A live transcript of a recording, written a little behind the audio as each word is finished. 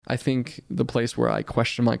I think the place where I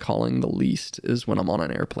question my calling the least is when I'm on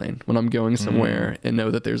an airplane, when I'm going somewhere and know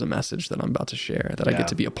that there's a message that I'm about to share, that I get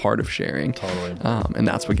to be a part of sharing. Totally. And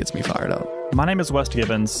that's what gets me fired up. My name is Wes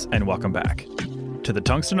Gibbons, and welcome back to the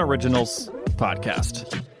Tungsten Originals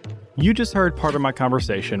podcast. You just heard part of my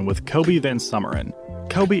conversation with Kobe Van Summeren.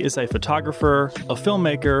 Kobe is a photographer, a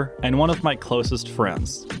filmmaker, and one of my closest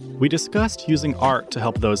friends. We discussed using art to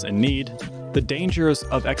help those in need, the dangers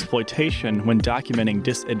of exploitation when documenting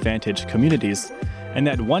disadvantaged communities, and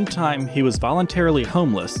that one time he was voluntarily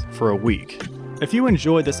homeless for a week. If you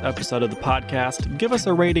enjoyed this episode of the podcast, give us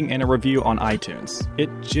a rating and a review on iTunes. It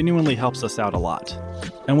genuinely helps us out a lot.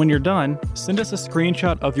 And when you're done, send us a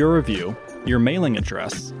screenshot of your review, your mailing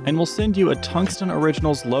address, and we'll send you a Tungsten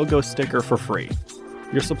Originals logo sticker for free.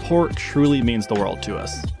 Your support truly means the world to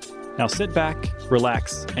us. Now sit back,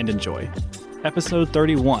 relax, and enjoy. Episode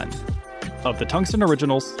 31 of the Tungsten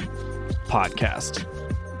Originals podcast.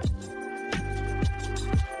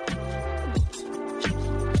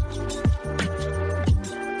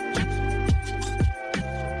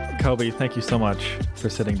 Kobe, thank you so much for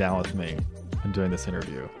sitting down with me and doing this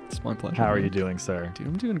interview. It's my pleasure. How are you doing, sir? Dude,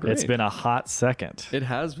 I'm doing great. It's been a hot second. It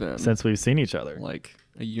has been. Since we've seen each other. Like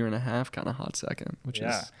a year and a half kind of hot second, which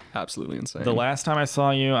is absolutely insane. The last time I saw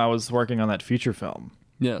you, I was working on that feature film.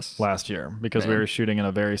 Yes. Last year, because we were shooting in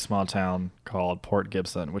a very small town called Port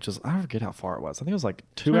Gibson, which is, I forget how far it was. I think it was like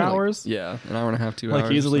 2 hours. An hour and a half, 2 hours.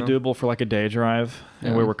 Like easily doable for like a day drive.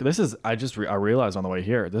 And we were, this is, I realized on the way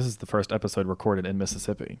here, this is the first episode recorded in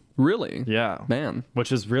Mississippi. Really? Yeah. Man.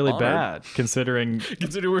 Which is really bad considering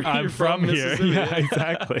where I'm from here. Yeah,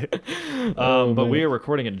 exactly. But we are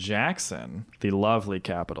recording in Jackson, the lovely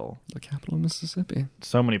capital. The capital of Mississippi.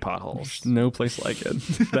 So many potholes. There's no place like it.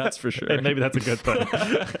 That's for sure. And maybe that's a good thing.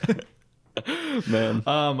 Man.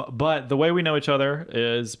 But the way we know each other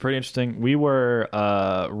is pretty interesting. We were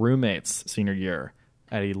roommates senior year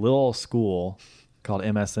at a little school called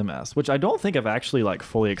MSMS, which I don't think I've actually like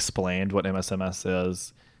fully explained what MSMS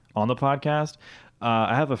is on the podcast.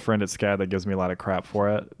 I have a friend at SCAD that gives me a lot of crap for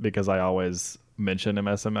it because I always mention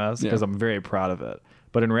MSMS because I'm very proud of it.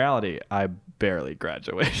 But in reality, I barely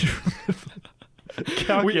graduated.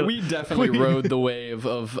 We definitely rode the wave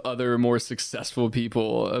of other more successful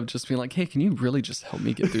people of just being like, hey, can you really just help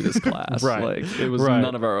me get through this class? Right. Like it was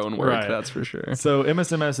none of our own work, that's for sure. So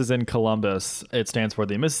MSMS is in Columbus. It stands for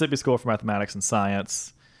the Mississippi School for Mathematics and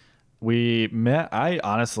Science. We met,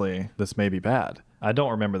 this may be bad. I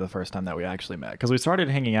don't remember the first time that we actually met because we started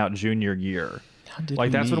hanging out junior year.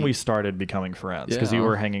 That's when we started becoming friends because you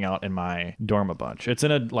were hanging out in my dorm a bunch. It's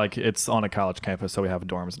in it's on a college campus, so we have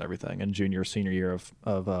dorms and everything. And senior year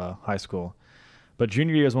of high school, but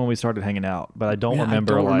junior year is when we started hanging out. But I don't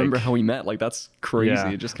remember. I don't remember how we met. Like that's crazy.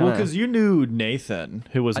 Yeah. Just kind because you knew Nathan,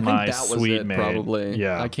 who was my sweet mate. Probably.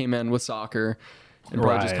 Yeah. I came in with soccer, and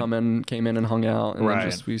Brad just came in and hung out, and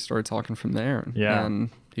then we started talking from there. Yeah. And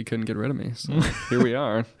he couldn't get rid of me, so here we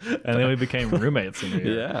are. And then we became roommates in the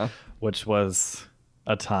year. Yeah. Which was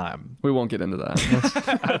a time. We won't get into that.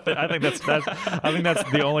 I think that's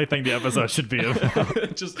the only thing the episode should be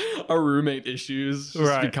about. Just our roommate issues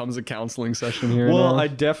becomes a counseling session here. Well, I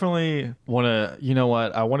definitely want to, you know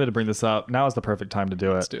what? I wanted to bring this up. Now is the perfect time to do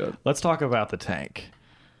it. Let's do it. Let's talk about the tank.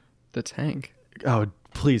 The tank? Oh,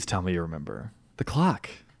 please tell me you remember. The clock.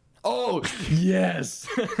 Oh, yes.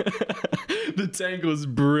 The tank was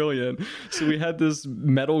brilliant. So we had this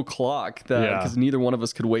metal clock that, because neither one of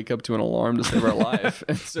us could wake up to an alarm to save our life.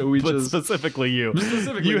 And so we specifically you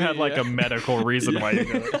had like a medical reason why you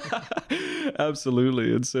did it.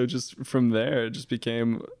 Absolutely. And so just from there, it just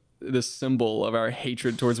became this symbol of our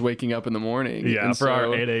hatred towards waking up in the morning. Yeah, and for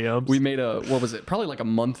our 8 a.m. We made probably like a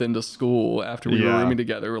month into school after we were rooming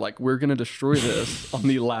together. We're like, we're going to destroy this on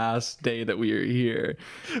the last day that we are here.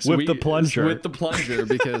 So with the plunger. With the plunger,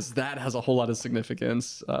 because that has a whole lot of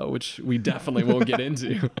significance, which we definitely won't get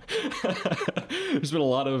into. There's been a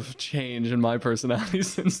lot of change in my personality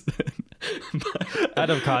since then.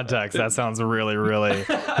 Out of context, that sounds really, really,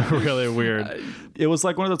 really weird. It was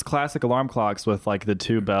like one of those classic alarm clocks with like the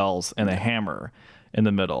two bells and a hammer in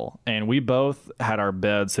the middle. And we both had our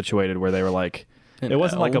beds situated where they were like, it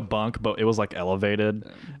wasn't like a bunk, but it was like elevated.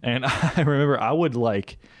 And I remember I would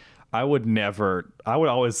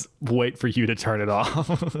always wait for you to turn it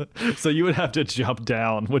off. So you would have to jump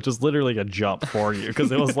down, which is literally a jump for you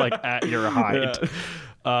because it was like at your height.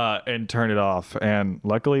 And turn it off. And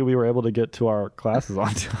luckily we were able to get to our classes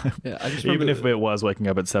on time. Yeah, I just even if it was waking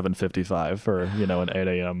up at 7:55 for, an 8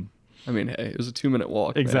 a.m. I mean, hey, it was a 2-minute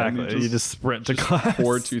walk. Exactly. You just sprint to class.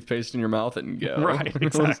 Pour toothpaste in your mouth and go. Right,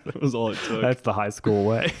 exactly. That was all it took. That's the high school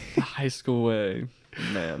way. The high school way.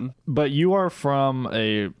 Man. But you are from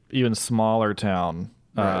a even smaller town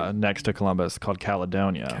Right. next to Columbus called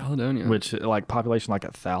Caledonia. Caledonia. Which, like, population like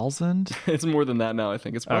 1,000? It's more than that now, I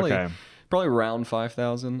think. It's probably Okay. probably around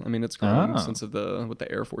 5,000. I mean, it's grown since with the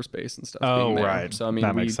Air Force Base and stuff being there. Right. So I mean,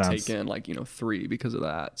 That we makes sense. take in like 3 because of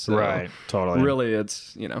that. So Right. Totally. really,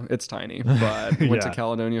 it's it's tiny. But went to Yeah.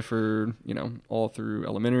 Caledonia for all through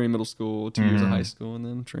elementary, middle school, 2 years of high school, and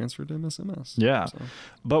then transferred to MSMS. Yeah. So.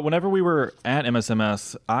 But whenever we were at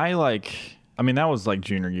MSMS, that was like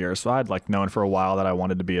junior year. So I'd like known for a while that I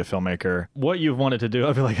wanted to be a filmmaker. What you've wanted to do,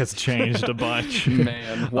 I feel like has changed a bunch.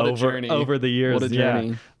 Man, what a journey. Over the years. What a journey.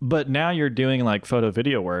 Yeah. But now you're doing like photo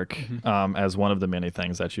video work as one of the many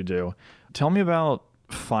things that you do. Tell me about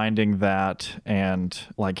finding that and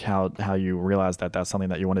like how you realized that that's something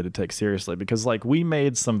that you wanted to take seriously, because like we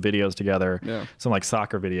made some videos together, some like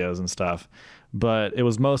soccer videos and stuff, but it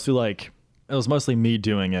was mostly me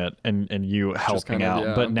doing it and you helping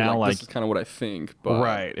out. But now like this is kind of what I think. But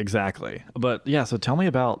right, exactly. But yeah, so tell me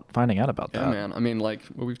about finding out about that. Yeah, man. I mean, like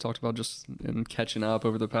what we've talked about just in catching up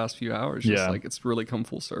over the past few hours. Just like it's really come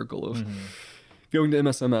full circle of going to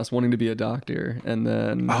MSMS, wanting to be a doctor, and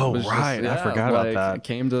then I forgot about that. I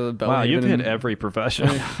came to Belhaven. Wow, you've hit every profession.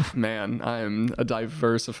 Man, I'm a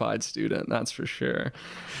diversified student, that's for sure.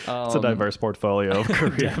 It's a diverse portfolio of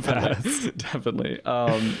career paths. Definitely.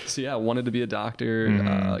 So yeah, I wanted to be a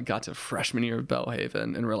doctor. Got to freshman year of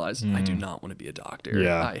Belhaven and realized I do not want to be a doctor.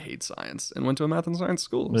 Yeah. I hate science, and went to a math and science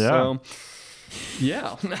school. Yeah. So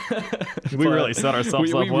yeah, we really set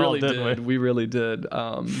ourselves up well, didn't we? We really did.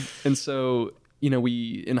 And so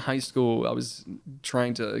we in high school, I was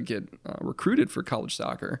trying to get recruited for college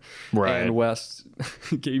soccer, right? And Wes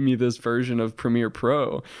gave me this version of Premiere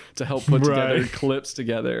Pro to help put together clips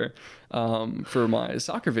together for my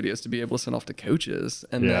soccer videos to be able to send off to coaches.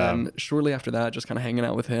 And then shortly after that, just kind of hanging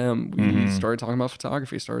out with him, we started talking about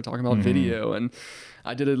photography, started talking about video, and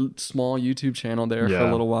I did a small YouTube channel there for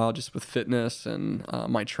a little while just with fitness and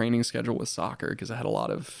my training schedule with soccer, because I had a lot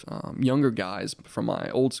of younger guys from my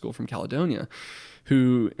old school from Caledonia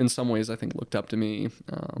who in some ways I think looked up to me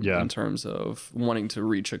in terms of wanting to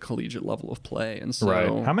reach a collegiate level of play. And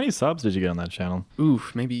so how many subs did you get on that channel?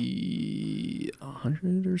 Maybe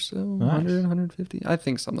 100 or so. Nice. 100, 150. I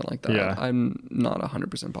think something like that. Yeah. I'm not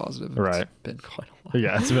 100% positive. Right. It's been quite a while.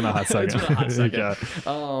 Yeah, it's been a hot second. It's been a hot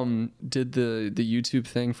second. Did the YouTube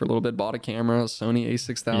thing for a little bit, bought a camera, Sony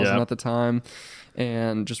A6000 at the time,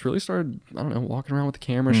 and just really started, I don't know, walking around with the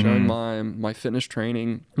camera, showing my fitness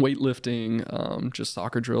training, weightlifting, just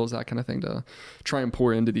soccer drills, that kind of thing, to try and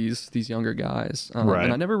pour into these younger guys. And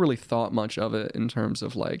I never really thought much of it in terms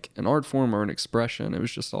of like an art form or an expression. It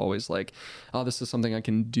was just always like, oh, this is something I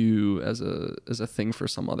can do as a thing for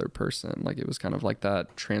some other person. Like it was kind of like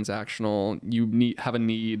that transactional, you have a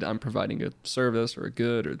need, I'm providing a service or a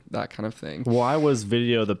good or that kind of thing. Why was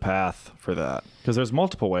video the path for that? Because there's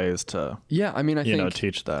multiple ways to I think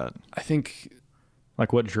teach that. I think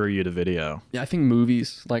like what drew you to video? Yeah, I think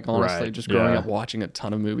movies, like honestly, just growing up watching a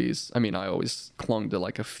ton of movies. I mean, I always clung to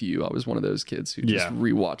like a few. I was one of those kids who just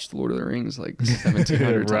rewatched The Lord of the Rings like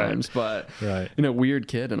 1,700 times, but weird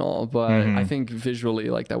kid and all. But I think visually,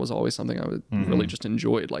 like that was always something I would really just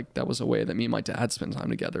enjoyed. Like that was a way that me and my dad spent time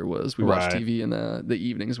together, was we watched TV in the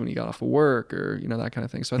evenings when he got off of work or, that kind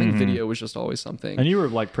of thing. So I think video was just always something. And you were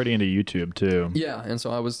like pretty into YouTube too. Yeah. And so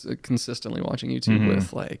I was consistently watching YouTube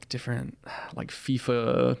with like different like FIFA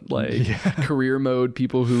career mode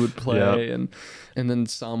people who would play, and then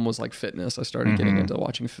some was like fitness. I started getting into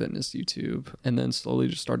watching fitness YouTube, and then slowly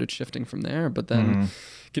just started shifting from there. But then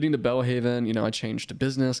getting to Belhaven, I changed to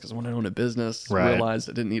business because I wanted to own a business. Realized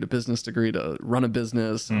I didn't need a business degree to run a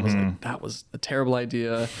business. And I was like, that was a terrible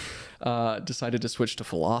idea. Decided to switch to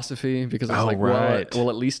philosophy because I was well,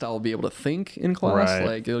 at least I'll be able to think in class.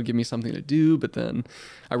 Like it'll give me something to do. But then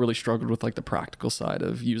I really struggled with like the practical side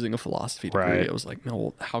of using a philosophy degree. I was like, no,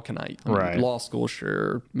 well, how can I mean, law school,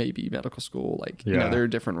 sure, maybe medical school, like there are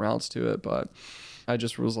different routes to it, but I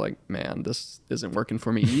just was like, man, this isn't working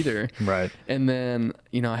for me either. And then,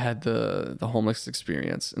 I had the homeless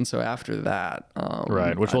experience. And so after that,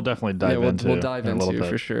 which we'll definitely dive into. We'll dive into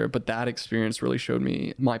for sure. But that experience really showed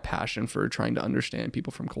me my passion for trying to understand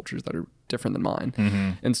people from cultures that are different than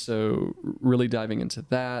mine. And so really diving into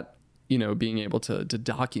that, being able to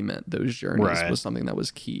document those journeys was something that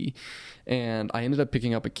was key. And I ended up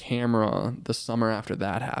picking up a camera the summer after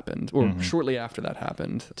that happened, or shortly after that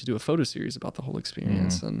happened, to do a photo series about the whole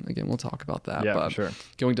experience. And again, we'll talk about that. Yeah, but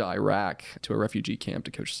going to Iraq to a refugee camp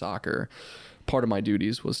to coach soccer part of my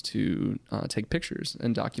duties was to take pictures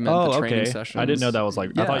and document the training sessions. I didn't know that was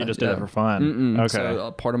like, I thought you just did it for fun. Okay.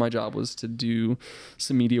 So part of my job was to do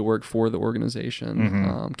some media work for the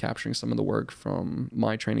organization, capturing some of the work from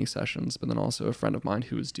my training sessions, but then also a friend of mine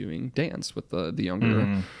who was doing dance with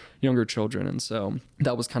the younger children. And so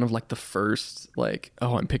that was kind of like the first, like,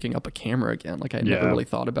 oh, I'm picking up a camera again. Like I never really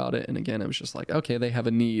thought about it. And again, it was just like, okay, they have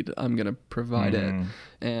a need, I'm going to provide it.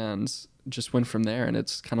 And just went from there. And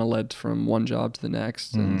it's kind of led from one job to the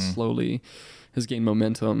next and slowly has gained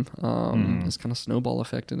momentum. It's kind of snowball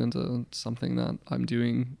affected into something that I'm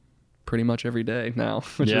doing pretty much every day now,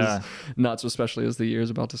 which is nuts, especially as the year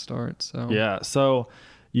is about to start. So So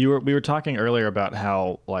we were talking earlier about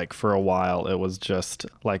how, like, for a while it was just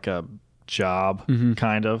like a job,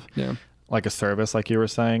 kind of like a service, like you were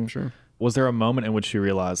saying. Sure. Was there a moment in which you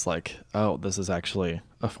realized, like, oh, this is actually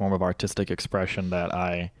a form of artistic expression that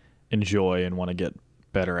I enjoy and want to get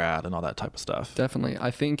better at and all that type of stuff? Definitely.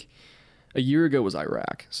 I think a year ago was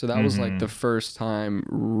Iraq. So that was like the first time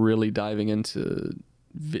really diving into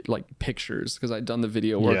like pictures, because I'd done the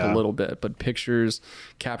video work a little bit, but pictures,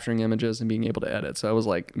 capturing images and being able to edit. So I was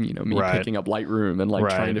like, me picking up Lightroom and like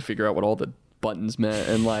trying to figure out what all the buttons meant,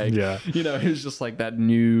 and like it was just like that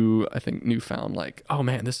newfound like, oh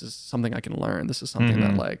man, this is something I can learn, this is something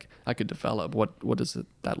that like I could develop. What does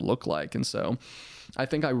that look like? And so I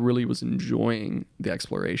think I really was enjoying the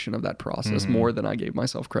exploration of that process more than I gave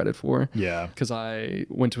myself credit for. Yeah. Because I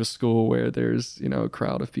went to a school where there's, a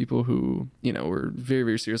crowd of people who, were very,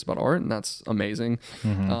 very serious about art, and that's amazing.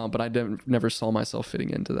 But I never saw myself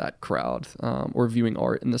fitting into that crowd or viewing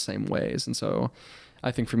art in the same ways. And so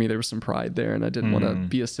I think for me, there was some pride there, and I didn't want to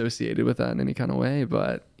be associated with that in any kind of way.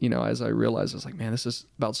 But, as I realized, I was like, man, this is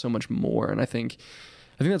about so much more. And I think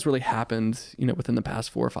that's really happened, within the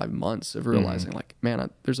past 4 or 5 months of realizing like, man,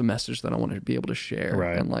 there's a message that I want to be able to share.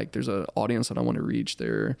 Right. And like, there's an audience that I want to reach.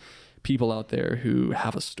 There are people out there who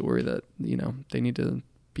have a story that, they need to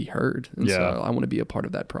be heard. And so I want to be a part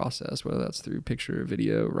of that process, whether that's through picture,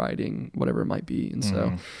 video, writing, whatever it might be. And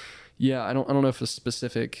so, I don't know if a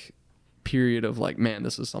specific period of like, man,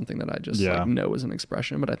 this is something that I just like know as an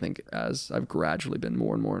expression. But I think as I've gradually been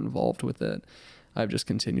more and more involved with it, I've just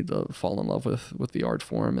continued to fall in love with the art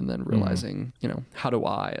form, and then realizing, how do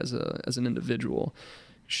I as an individual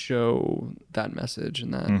show that message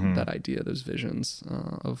and that idea, those visions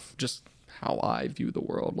of just how I view the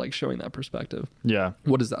world, like showing that perspective. Yeah.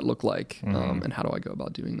 What does that look like? And how do I go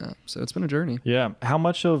about doing that? So it's been a journey. Yeah. How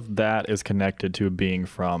much of that is connected to being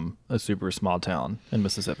from a super small town in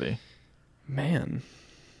Mississippi? Man.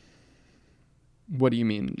 What do you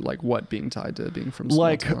mean? Like what being tied to being from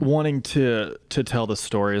small town? Wanting to tell the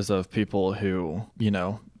stories of people who,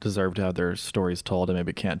 deserve to have their stories told and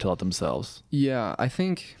maybe can't tell it themselves. Yeah, I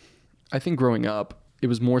think growing up, it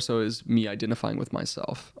was more so as me identifying with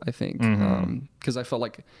myself, I think. Because I felt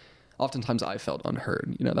like oftentimes I felt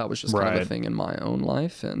unheard. That was just kind of a thing in my own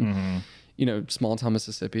life. And small town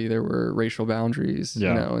Mississippi, there were racial boundaries,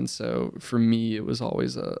 and so for me, it was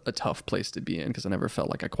always a tough place to be in because I never felt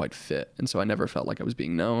like I quite fit. And so I never felt like I was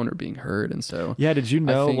being known or being heard. And so, did you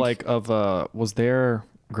know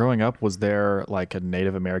growing up, was there like a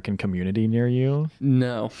Native American community near you?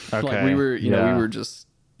 No. Okay. Like we were, we were just,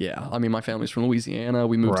 I mean, my family's from Louisiana.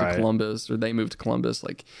 We moved to Columbus, or they moved to Columbus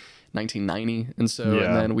like 1990. And so,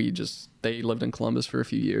 and then they lived in Columbus for a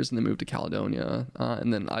few years and then moved to Caledonia.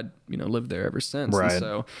 And then I, lived there ever since. Right. And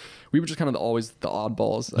so we were just kind of always the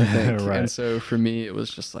oddballs, I think. And so for me, it was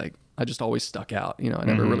just like, I just always stuck out, I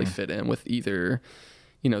never really fit in with either,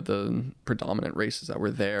 the predominant races that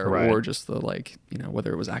were there or just the like,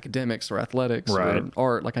 whether it was academics or athletics or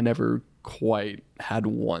art, like I never quite had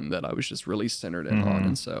one that I was just really centered in on.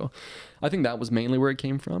 And so I think that was mainly where it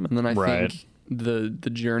came from. And then I think the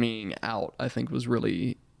journeying out, I think, was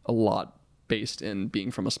really a lot based in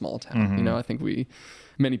being from a small town. I think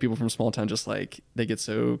many people from small town just like, they get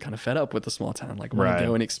so kind of fed up with the small town, like want to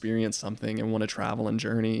go and experience something and want to travel and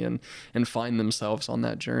journey and find themselves on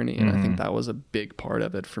that journey. And I think that was a big part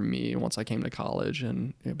of it for me once I came to college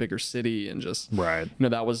and a bigger city, and just,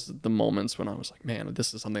 that was the moments when I was like, man,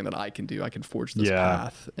 this is something that I can do. I can forge this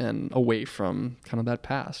path and away from kind of that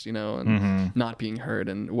past, and not being heard.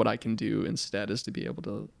 And what I can do instead is to be able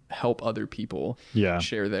to help other people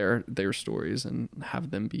share their stories and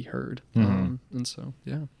have them be heard. And so,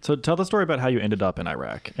 So tell the story about how you ended up in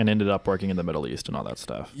Iraq and ended up working in the Middle East and all that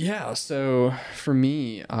stuff. Yeah. So for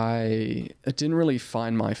me, I didn't really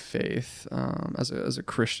find my faith as a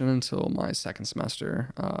Christian until my second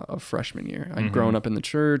semester of freshman year. I'd grown up in the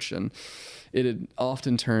church, and it had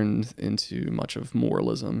often turned into much of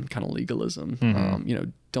moralism, kind of legalism. You know,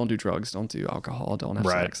 don't do drugs, don't do alcohol, don't have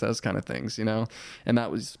sex, those kind of things, you know? And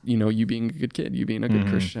that was, you know, you being a good kid, you being a good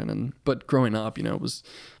Christian. But growing up, you know,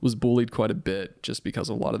 was bullied quite a bit just because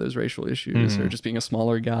of a lot of those racial issues or just being a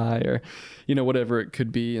smaller guy or, you know, whatever it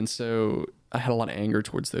could be. And so I had a lot of anger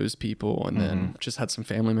towards those people, and then just had some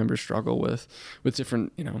family members struggle with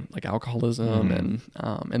different, you know, like alcoholism,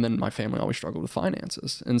 and then my family always struggled with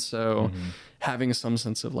finances. And so having some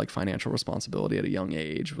sense of like financial responsibility at a young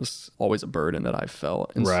age was always a burden that I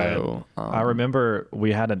felt. And so I remember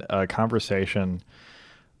we had a conversation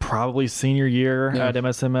probably senior year at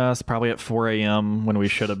MSMS, probably at 4 a.m. when we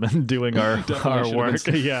should have been doing our work.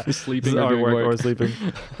 Sleeping our or work or sleeping.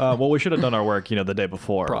 Well, we should have done our work, you know, the day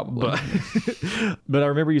before. Probably. But I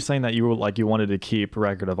remember you saying that you were like, you wanted to keep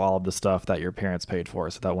record of all of the stuff that your parents paid for,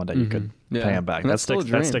 so that one day you could pay them back. That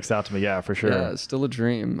sticks out to me. Yeah, for sure. Yeah, it's still a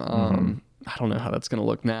dream. I don't know how that's going to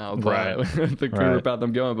look now, but the career path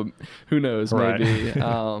I'm going, but who knows, maybe.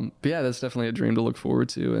 But yeah, that's definitely a dream to look forward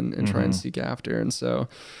to and try and seek after. And so,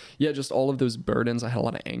 yeah, just all of those burdens. I had a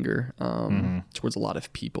lot of anger towards a lot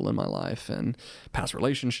of people in my life and past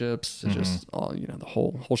relationships, just all, you know, the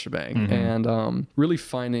whole shebang. And really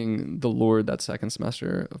finding the Lord that second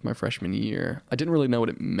semester of my freshman year, I didn't really know what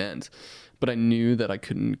it meant, but I knew that I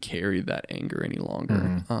couldn't carry that anger any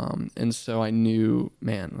longer. And so I knew,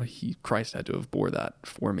 man, Christ had to have bore that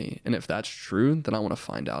for me. And if that's true, then I want to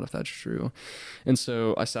find out if that's true. And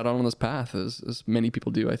so I set out on this path, as many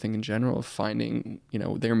people do, I think, in general, of finding, you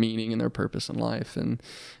know, their meaning and their purpose in life. And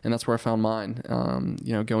that's where I found mine,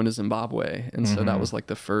 you know, going to Zimbabwe. And so that was like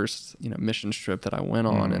the first, you know, mission trip that I went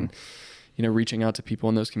on, and, you know, reaching out to people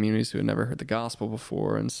in those communities who had never heard the gospel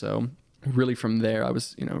before. And so really from there, I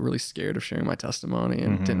was, you know, really scared of sharing my testimony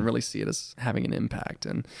and didn't really see it as having an impact.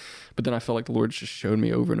 But then I felt like the Lord just showed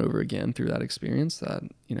me over and over again through that experience that,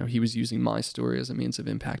 you know, he was using my story as a means of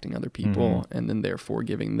impacting other people, and then therefore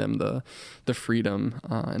giving them the freedom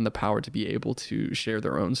and the power to be able to share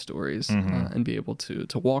their own stories and be able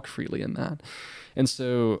to walk freely in that. And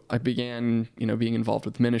so I began, you know, being involved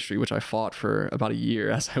with ministry, which I fought for about a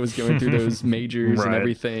year as I was going through those majors and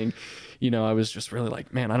everything. You know, I was just really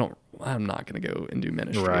like, man, I'm not going to go and do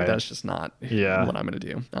ministry. That's just not what I'm going to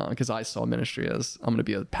do. Because I saw ministry as I'm going to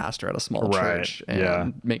be a pastor at a small church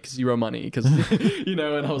and make zero money. Because, you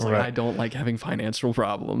know, and I was like, I don't like having financial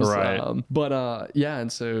problems.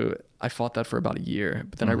 And so I fought that for about a year.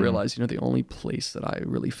 But then I realized, you know, the only place that I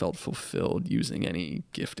really felt fulfilled using any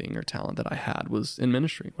gifting or talent that I had was in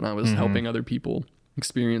ministry, when I was helping other people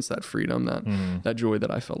experience that freedom, that joy that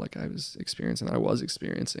I felt like I was experiencing, that I was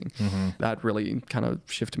experiencing. That really kind of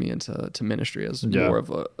shifted me into ministry as more of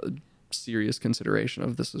a serious consideration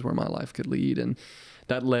of this is where my life could lead. And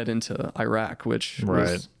that led into Iraq, which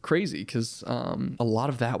was crazy because a lot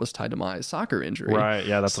of that was tied to my soccer injury.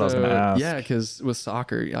 That's what I was going to ask. Yeah, because with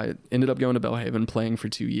soccer, I ended up going to Belhaven, playing for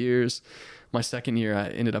 2 years. My second year, I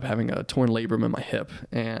ended up having a torn labrum in my hip,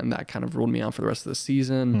 and that kind of ruled me out for the rest of the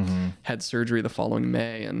season. Had surgery the following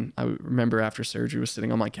May, and I remember after surgery was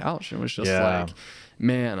sitting on my couch and was just like,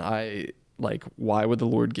 man, why would the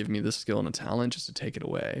Lord give me this skill and a talent just to take it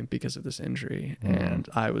away because of this injury? And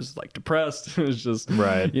I was like depressed. It was just,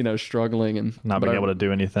 you know, struggling and not being able to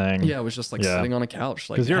do anything. Yeah, I was just like sitting on a couch.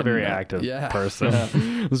 Like, because you're a very active person.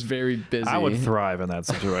 I was very busy. I would thrive in that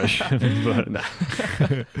situation. But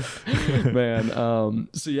man.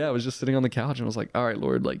 So yeah, I was just sitting on the couch and I was like, all right,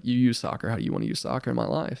 Lord, like you use soccer. How do you want to use soccer in my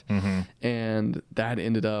life? And that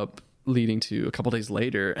ended up leading to a couple days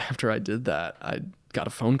later, after I did that, I got a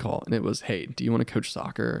phone call and it was, hey, do you want to coach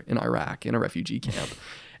soccer in Iraq in a refugee camp?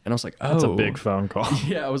 And I was like, oh, that's a big phone call.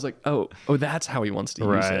 Yeah. I was like, oh, that's how he wants to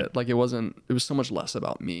use it. Like it was so much less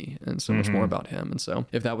about me and so much more about him. And so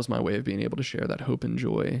if that was my way of being able to share that hope and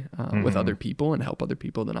joy with other people and help other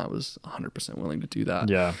people, then I was 100% willing to do that.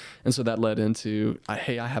 Yeah. And so that led into,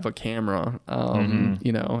 hey, I have a camera,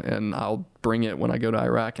 you know, and I'll bring it when I go to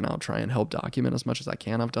Iraq and I'll try and help document as much as I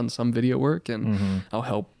can. I've done some video work and I'll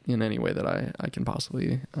help in any way that I can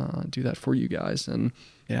possibly do that for you guys. And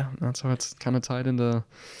yeah, that's how it's kind of tied into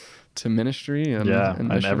ministry and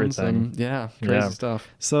everything. And crazy stuff.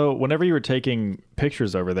 So whenever you were taking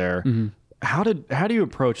pictures over there, how do you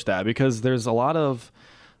approach that? Because there's a lot of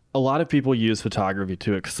people use photography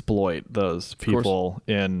to exploit those people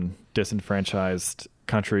in disenfranchised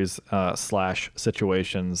countries /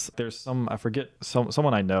 situations. There's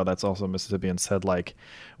someone I know that's also Mississippian said, like,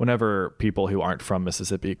 whenever people who aren't from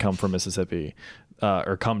Mississippi come from Mississippi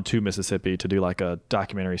or come to Mississippi to do like a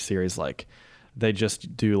documentary series, like they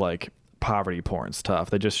just do like poverty porn stuff.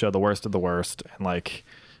 They just show the worst of the worst and like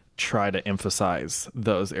try to emphasize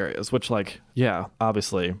those areas, which like, yeah,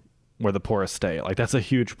 obviously we're the poorest state. Like that's a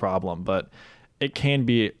huge problem, but it can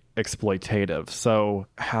be exploitative. So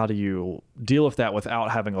how do you deal with that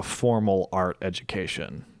without having a formal art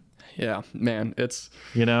education? Yeah, man, it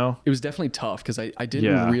was definitely tough because I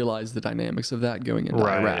didn't realize the dynamics of that going into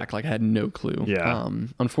Iraq. Like I had no clue. Yeah.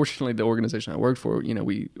 Unfortunately, the organization I worked for,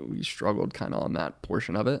 we struggled kind of on that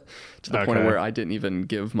portion of it to the point where I didn't even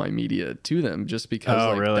give my media to them just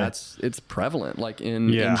because it's prevalent like in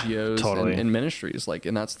NGOs and ministries, like,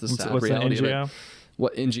 and that's the sad reality of it.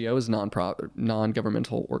 What NGO is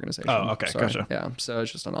non-governmental organization. Oh, okay, gotcha. Yeah, so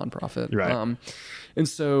it's just a nonprofit. Right. And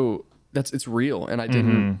so it's real, and I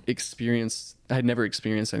didn't I had never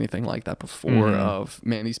experienced anything like that before. Of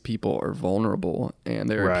man, these people are vulnerable, and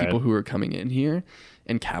there are people who are coming in here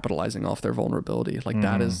and capitalizing off their vulnerability. Like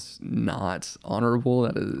that is not honorable.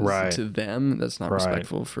 That is to them. That's not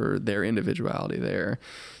respectful for their individuality. Their,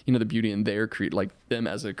 the beauty in their like them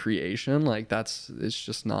as a creation. Like it's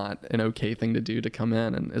just not an okay thing to do, to come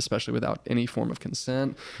in, and especially without any form of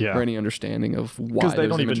consent or any understanding of why. Because they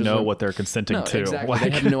don't even know what they're consenting to. Exactly. They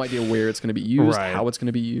have no idea where it's going to be used, how it's going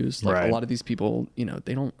to be used. Like a lot of these people,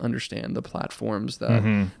 they don't understand the platforms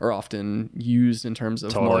that are often used in terms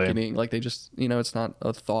of marketing. Like they just, it's not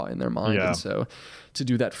a thought in their mind. And so to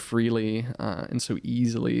do that freely and so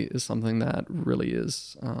easily is something that really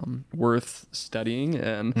is worth studying.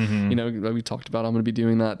 And, we talked about, I'm going to be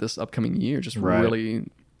doing that this upcoming year, just really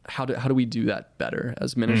how do we do that better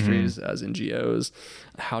as ministries, as NGOs?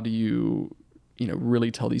 How do you really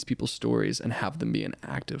tell these people's stories and have them be an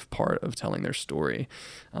active part of telling their story?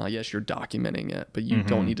 Yes, you're documenting it, but you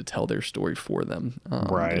don't need to tell their story for them.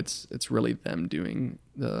 It's really them doing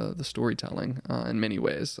the storytelling in many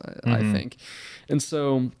ways, I think. And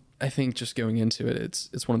so I think just going into it,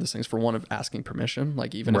 it's one of those things, for one, of asking permission,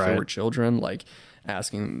 like even if it were children, like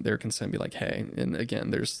asking their consent, be like, hey, and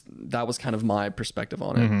again, that was kind of my perspective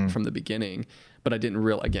on it from the beginning. But I didn't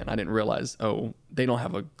realize, they don't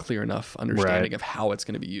have a clear enough understanding of how it's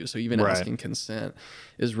going to be used. So even asking consent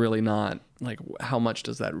is really not like, how much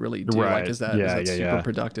does that really do? Like, is that super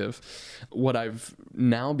productive? What I've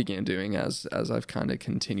now began doing as I've kind of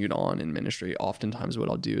continued on in ministry, oftentimes what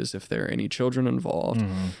I'll do is, if there are any children involved,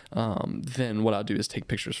 then what I'll do is take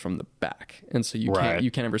pictures from the back. And so you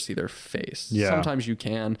can't ever see their face. Yeah. Sometimes you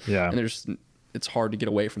can, and it's hard to get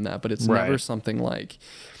away from that, but it's never something like,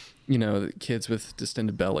 kids with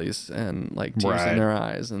distended bellies and like tears in their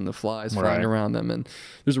eyes and the flies flying around them. And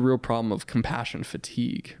there's a real problem of compassion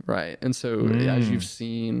fatigue. Right. And so as you've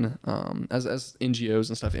seen, as NGOs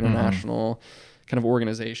and stuff, international kind of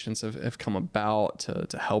organizations have come about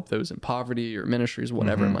to help those in poverty or ministries,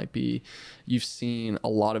 whatever it might be, you've seen a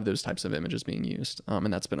lot of those types of images being used.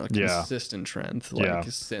 And that's been a consistent trend,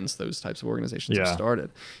 since those types of organizations have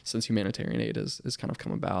started, since humanitarian aid has kind of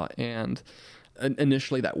come about. And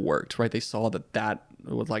initially that worked, right? They saw that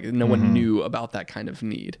was like, no one knew about that kind of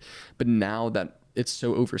need. But now that it's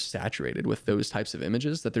so oversaturated with those types of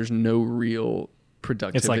images that there's no real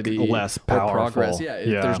productivity, it's like less powerful. Or progress.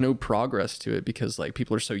 There's no progress to it, because like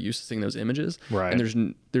people are so used to seeing those images,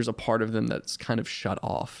 and there's a part of them that's kind of shut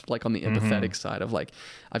off, like on the empathetic side of like,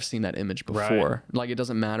 I've seen that image before. Like it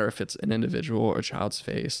doesn't matter if it's an individual or a child's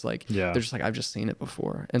face, like they're just like, I've just seen it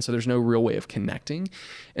before. And so there's no real way of connecting,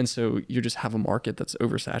 and so you just have a market that's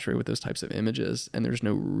oversaturated with those types of images, and there's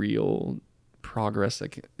no real progress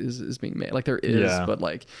that is being made. Like there is, but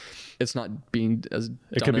like it's not being as done.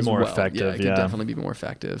 It could be more effective. It could definitely be more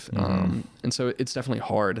effective. And so it's definitely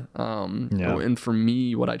hard. And for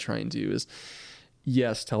me, what I try and do is,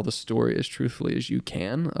 yes, tell the story as truthfully as you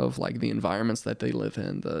can of like the environments that they live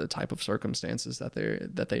in, the type of circumstances that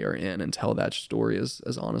they are in, and tell that story as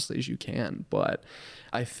honestly as you can. But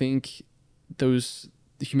I think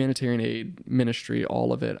the humanitarian aid ministry,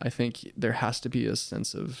 all of it, I think there has to be a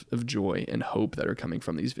sense of joy and hope that are coming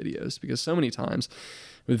from these videos, because so many times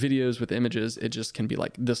with videos, with images, it just can be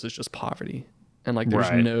like, this is just poverty. And like, there's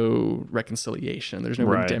no reconciliation, there's no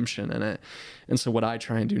redemption in it. And so what I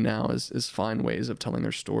try and do now is find ways of telling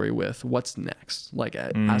their story with what's next, like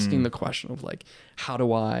asking the question of like, how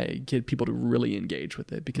do I get people to really engage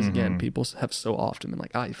with it? Because again, people have so often been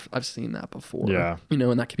like, I've seen that before,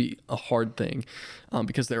 and that can be a hard thing,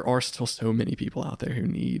 because there are still so many people out there who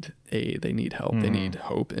need aid, they need help, they need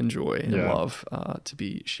hope and joy and love to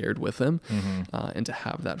be shared with them, and to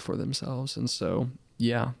have that for themselves. And so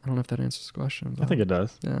I don't know if that answers the question. I think it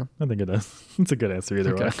does. Yeah. I think it does. It's a good answer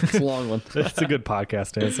either way. It's a long one. It's a good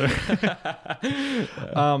podcast answer.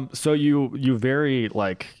 So you very,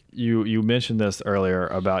 like, you mentioned this earlier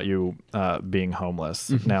about you being homeless.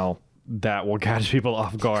 Now, that will catch people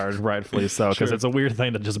off guard, rightfully so, because Sure. it's a weird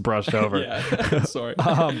thing to just brush over. Yeah. Sorry.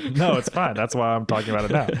 No, it's fine. That's why I'm talking about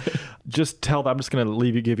it now. Just tell. I'm just going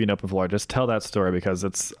to give you an open floor. Just tell that story because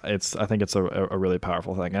it's. I think it's a really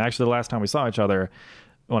powerful thing. And actually, the last time we saw each other,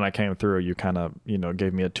 when I came through, you kind of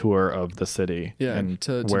gave me a tour of the city and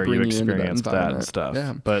to where bring you you into that experienced that and environment. stuff.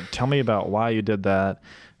 Yeah. But tell me about why you did that,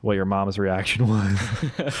 what your mom's reaction was,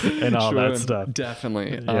 and all Sure, that stuff.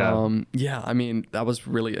 Definitely. Yeah. I mean, that was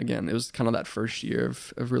really, again, it was kind of that first year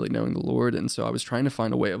of really knowing the Lord. And so I was trying to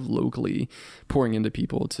find a way of locally pouring into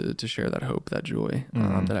people to share that hope, that joy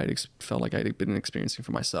that I felt like I'd been experiencing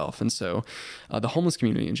for myself. And so the homeless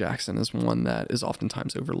community in Jackson is one that is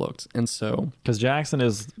oftentimes overlooked. And so, because Jackson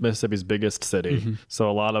is Mississippi's biggest city, so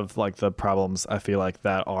a lot of like the problems I feel like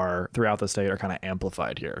that are throughout the state are kind of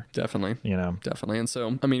amplified here. definitely. Definitely. And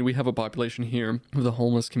so, I mean, we have a population here of the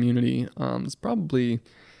homeless community. It's probably,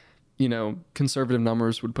 conservative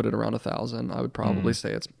numbers would put it around 1,000. I would probably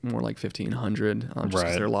say it's more like 1,500, just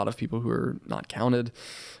because there are a lot of people who are not counted.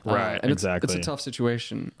 Right, and exactly. it's a tough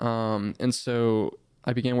situation. And so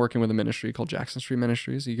I began working with a ministry called Jackson Street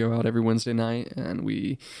Ministries. You go out every Wednesday night and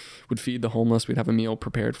we would feed the homeless. We'd have a meal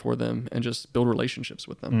prepared for them and just build relationships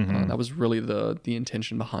with them. That was really the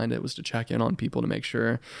intention behind it, was to check in on people to make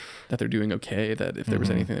sure that they're doing okay, that if there was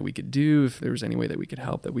anything that we could do, if there was any way that we could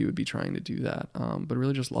help, that we would be trying to do that, but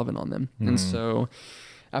really just loving on them. And so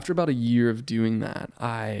after about a year of doing that,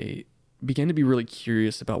 I began to be really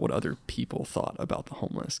curious about what other people thought about the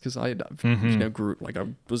homeless, because I grew, like, I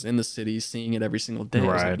was in the city seeing it every single day. I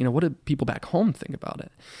was like, what did people back home think about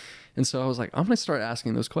it? And so I was like, I'm going to start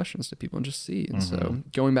asking those questions to people and just see. And so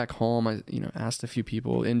going back home, I asked a few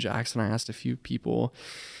people in Jackson. I asked a few people,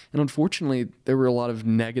 and unfortunately, there were a lot of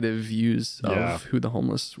negative views of who the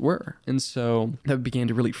homeless were. And so that began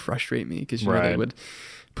to really frustrate me, because they would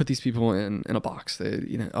put these people in a box. They,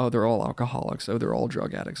 they're all alcoholics. Oh, they're all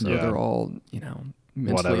drug addicts. Oh, they're all,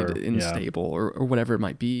 mentally unstable or whatever it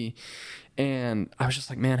might be. And I was just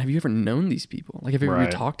like, man, have you ever known these people? Like, have you ever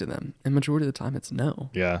talked to them? And majority of the time it's no.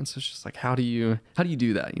 Yeah. And so it's just like, how do you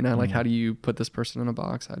do that? Like, how do you put this person in a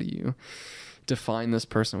box? How do you define this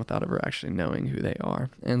person without ever actually knowing who they are?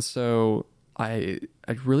 And so I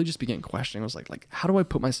really just began questioning. I was like, how do I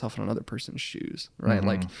put myself in another person's shoes, right?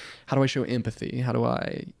 Like, how do I show empathy? How do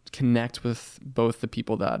I connect with both the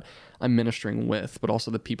people that I'm ministering with, but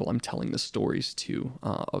also the people I'm telling the stories to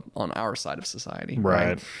on our side of society,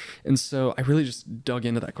 right? And so I really just dug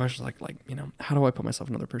into that question, like, how do I put myself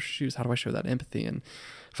in another person's shoes? How do I show that empathy? And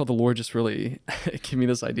I felt the Lord just really give me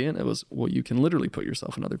this idea, and it was, well, you can literally put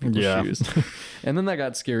yourself in other people's shoes. And then that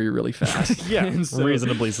got scary really fast.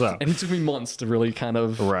 Reasonably so. And it took me months to really kind of,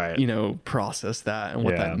 process that and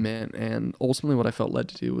what that meant. And ultimately what I felt led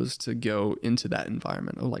to do was to go into that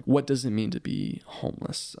environment of like, what does it mean to be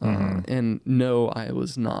homeless? And no, I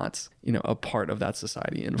was not, a part of that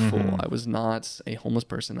society in full. I was not a homeless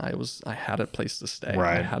person. I had a place to stay.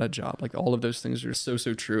 I had a job. Like, all of those things are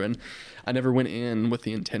so true. And I never went in with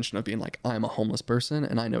the intention of being like, I'm a homeless person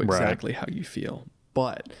and I know exactly how you feel.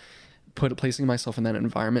 But placing myself in that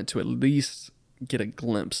environment to at least get a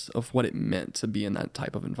glimpse of what it meant to be in that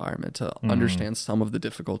type of environment, to understand some of the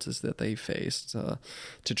difficulties that they faced,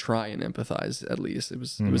 to try and empathize. At least it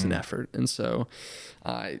was an effort. And so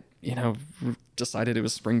I decided it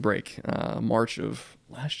was spring break, March of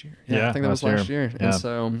last year. I think that was last year. And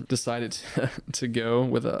so decided to go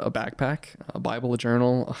with a backpack, a Bible, a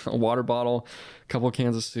journal, a water bottle, a couple of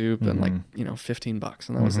cans of soup, and like, $15.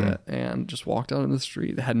 And that was it. And just walked out into the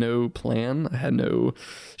street. I had no plan. I had no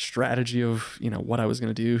strategy of, what I was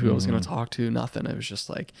going to do, who I was going to talk to, nothing. It was just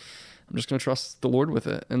like, I'm just going to trust the Lord with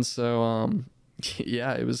it. And so,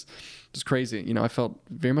 it was just crazy. I felt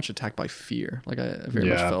very much attacked by fear. Like, I very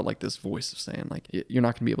much felt like this voice of saying, like, you're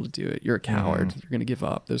not going to be able to do it. You're a coward. You're going to give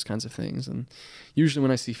up, those kinds of things. And usually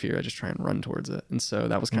when I see fear, I just try and run towards it. And so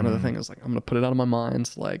that was kind of the thing. I was like, I'm going to put it out of my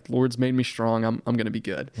mind. Like, Lord's made me strong. I'm going to be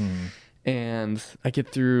good. And I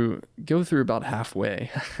go through about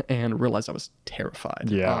halfway and realized I was terrified.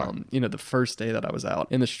 The first day that I was out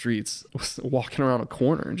in the streets, was walking around a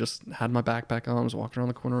corner and just had my backpack on, was walking around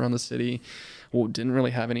the corner around the city. Well, didn't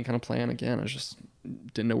really have any kind of plan. Again, I just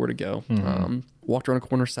didn't know where to go. Walked around a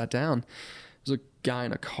corner, sat down. There was a guy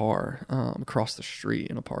in a car across the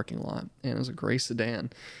street in a parking lot, and it was a gray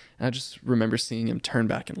sedan. And I just remember seeing him turn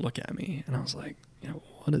back and look at me, and I was like,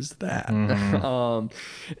 what is that?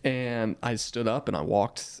 And I stood up and I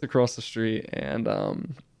walked across the street and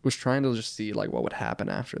was trying to just see like what would happen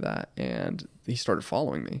after that. And he started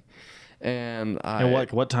following me. And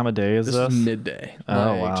what time of day is this? This was midday.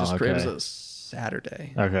 Oh, wow. It was a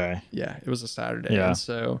Saturday. Okay. Yeah, it was a Saturday. Yeah. And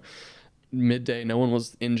so midday, no one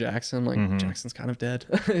was in Jackson. Like Jackson's kind of dead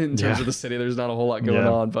in terms of the city. There's not a whole lot going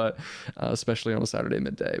on, but especially on a Saturday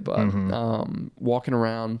midday. But walking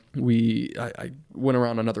around, I went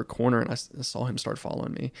around another corner and I saw him start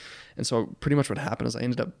following me. And so pretty much what happened is I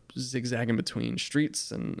ended up zigzagging between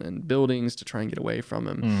streets and buildings to try and get away from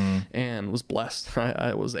him, and was blessed.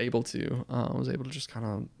 I was able to just kind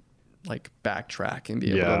of like backtrack and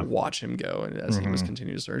be able to watch him go, and as he was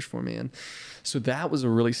continuing to search for me. And so that was a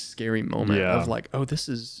really scary moment of like, oh, this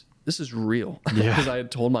is real. Because I had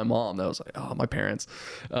told my mom that. I was like, oh, my parents,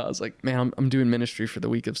 I was like, man, I'm doing ministry for the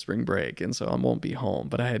week of spring break, and so I won't be home.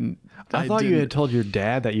 But I thought you had told your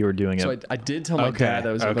dad that you were doing it. So I did tell my dad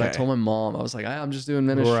that was, but I told my mom, I was like, I'm just doing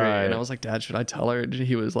ministry. And I was like, Dad, should I tell her? And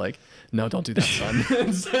he was like, no, don't do that, son.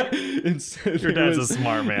 Your dad's a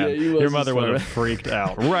smart man. Yeah, your mother would have freaked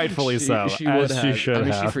out, rightfully so. She should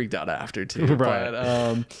have. She freaked out after too. Right.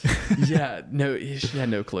 But she had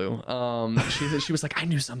no clue. She was like, I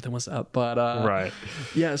knew something was up, but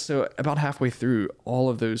so about halfway through, all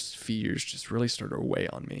of those fears just really started to weigh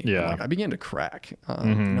on me. Like I began to crack.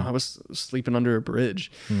 I was sleeping under a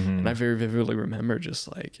bridge, and I very vividly remember just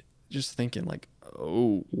thinking like,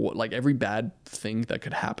 oh, like every bad thing that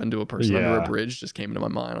could happen to a person under a bridge just came into my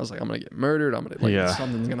mind. I was like, I'm gonna get murdered. I'm gonna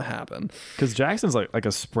something's gonna happen. Because Jackson's like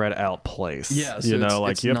a spread out place. Yeah, so you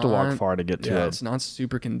have to walk far to get to it. It's not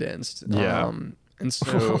super condensed. And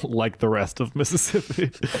so, like the rest of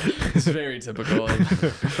Mississippi, it's very typical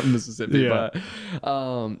of Mississippi. But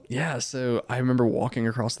so I remember walking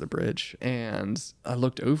across the bridge, and I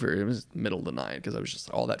looked over. It was middle of the night because I was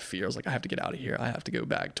just all that fear. I was like, I have to get out of here. I have to go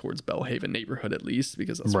back towards Belhaven neighborhood at least,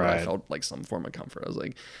 because that's where I felt like some form of comfort. I was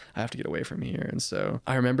like, I have to get away from here. And so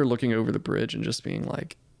I remember looking over the bridge and just being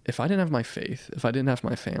like, if I didn't have my faith, if I didn't have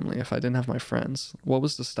my family, if I didn't have my friends, what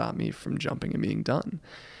was to stop me from jumping and being done?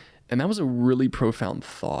 And that was a really profound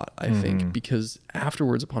thought, I think, because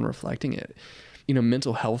afterwards, upon reflecting it,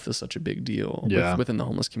 mental health is such a big deal within the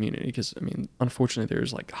homeless community. Because, I mean, unfortunately,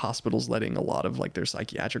 there's like hospitals letting a lot of like their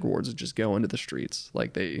psychiatric wards just go into the streets.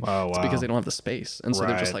 Like it's because they don't have the space. And so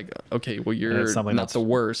they're just like, okay, well, you're not the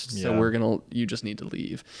worst. So you just need to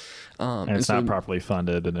leave. And it's not properly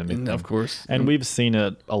funded and anything. Of course. And we've seen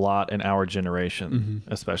it a lot in our generation,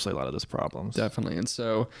 especially a lot of those problems. Definitely. And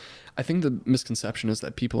so I think the misconception is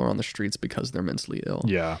that people are on the streets because they're mentally ill.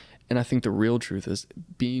 Yeah. And I think the real truth is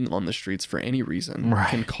being on the streets for any reason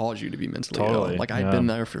can cause you to be mentally ill. Like I'd been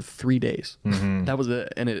there for 3 days. That was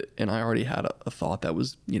it. And I already had a thought that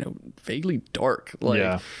was, vaguely dark.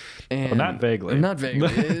 Like, and not vaguely.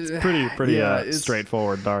 It's pretty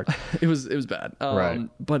straightforward dark. It was bad.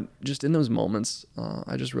 But just in those moments,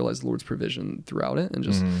 I just realized the Lord's provision throughout it, and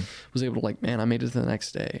just was able to like, man, I made it to the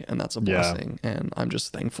next day, and that's a blessing. And I'm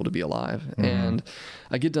just thankful to be alive. And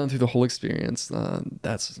I get done through the whole experience.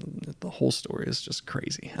 That's the whole story is just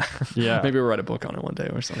crazy. Maybe we'll write a book on it one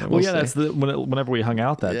day or something. Well, that's whenever we hung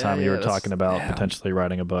out that time, you were talking about potentially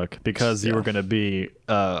writing a book because you were going to be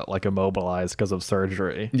like immobilized because of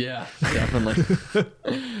surgery. Yeah, definitely.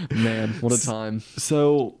 Man, what a time.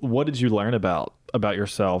 So what did you learn about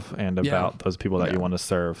yourself and about those people that you want to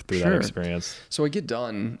serve through that experience? So I get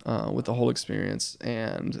done with the whole experience,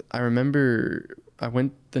 and I remember I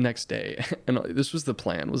went the next day, and this was the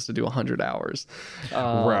plan, was to do 100 hours.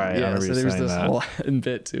 Yeah, so there was this whole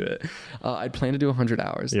bit to it. I'd planned to do 100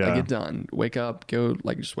 hours. I get done, wake up,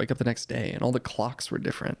 just wake up the next day, and all the clocks were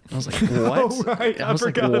different. I was like, what? I was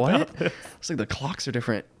like, what? It's like the clocks are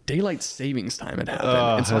different. Daylight savings time had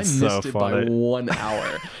happened, and so I missed it by 1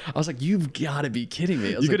 hour. I was like, you've got to be kidding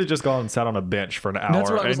me. You could have just gone and sat on a bench for an hour.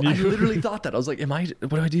 That's what I literally thought that. I was like, what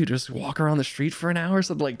do I do? Just walk around the street for an hour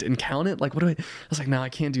and count it? Like, what do I was like, no, I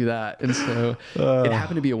can't do that. And so it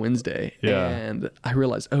happened to be a Wednesday, and I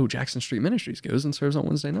realized, Jackson Street Ministries goes and serves on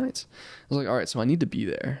Wednesday nights. I was like, all right, so I need to be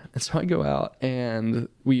there. And so I go out, and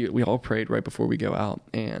we all prayed right before we go out,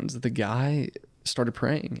 and the guy started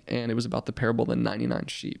praying, and it was about the parable of the 99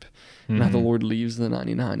 sheep, and how the Lord leaves the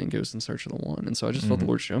 99 and goes in search of the one. And so I just felt the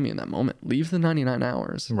Lord show me in that moment, leave the 99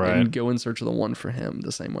 hours and go in search of the one for him,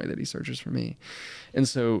 the same way that he searches for me. And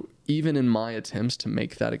so even in my attempts to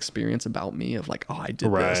make that experience about me of like, I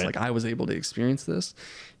did this, like I was able to experience this,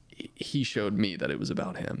 he showed me that it was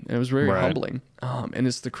about him, and it was very humbling. And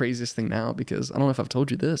it's the craziest thing now, because I don't know if I've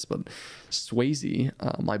told you this, but Swayze,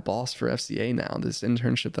 my boss for FCA now, this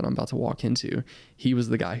internship that I'm about to walk into, he was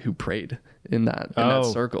the guy who prayed in that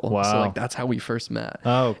circle. Wow. So like that's how we first met.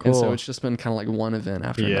 Oh, cool. And so it's just been kind of like one event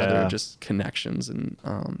after another, just connections, and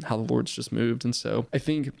how the Lord's just moved. And so I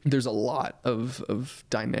think there's a lot of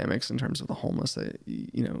dynamics in terms of the homeless that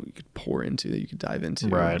you could pour into, that you could dive into.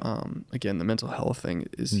 Right. Again, the mental health thing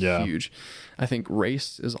is huge. I think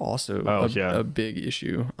race is also a big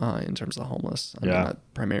issue in terms of homeless. I mean,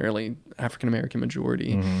 primarily African-American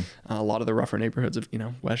majority. A lot of the rougher neighborhoods of,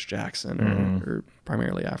 West Jackson are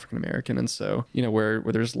primarily African-American. And so, where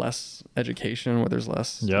there's less education, where there's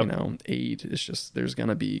less, aid, it's just, there's going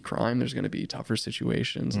to be crime, there's going to be tougher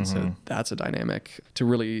situations. And so that's a dynamic to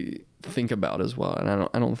really think about as well. And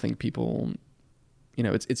I don't think people,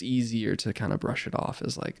 it's easier to kind of brush it off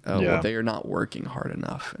as like, well, they are not working hard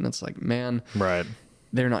enough. And it's like, man, right,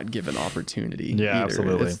 they're not given opportunity. Yeah, either.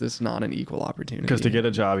 Absolutely. It's not an equal opportunity. Because to get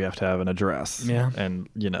a job, you have to have an address. Yeah. And,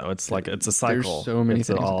 it's like, it's a cycle. There's so many things.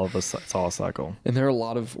 It's all a cycle. And there are a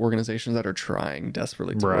lot of organizations that are trying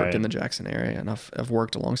desperately to work in the Jackson area. And I've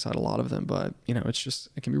worked alongside a lot of them, but,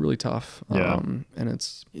 it can be really tough. Yeah. And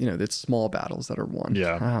it's, it's small battles that are won.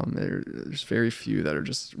 Yeah. There's very few that are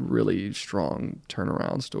just really strong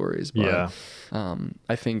turnaround stories. But,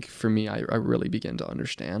 I think for me, I really begin to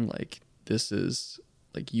understand, like, this is,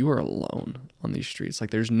 like, you are alone on these streets.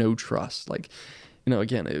 Like, there's no trust. Like,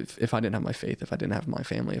 again, if I didn't have my faith, if I didn't have my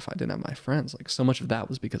family, if I didn't have my friends, like, so much of that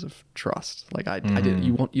was because of trust. Like, I didn't,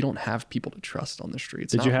 you don't have people to trust on the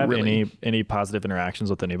streets. Did you have any positive interactions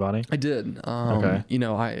with anybody? I did. Okay.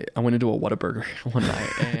 I went into a Whataburger one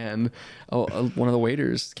night, and one of the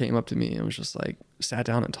waiters came up to me and was just like, sat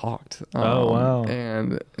down and talked. Oh, wow.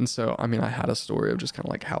 And so, I mean, I had a story of just kind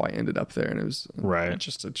of like how I ended up there, and it was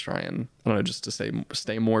just to try and, I don't know, just to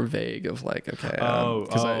stay more vague of like, okay,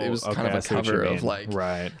 because it was kind of a cover of like,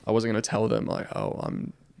 I wasn't going to tell them like, oh,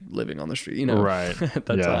 I'm living on the street, at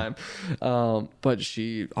that time. But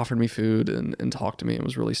she offered me food and talked to me and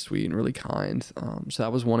was really sweet and really kind. So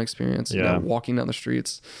that was one experience. Walking down the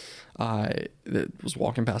streets, I was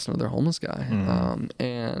walking past another homeless guy,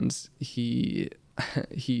 and he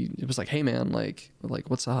was like, hey man, like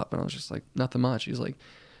what's up? And I was just like, nothing much. He's like,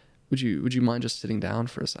 would you mind just sitting down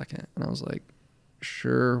for a second? And I was like,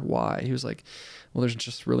 sure. Why? He was like, well, there's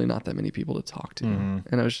just really not that many people to talk to.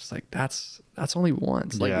 And I was just like, that's only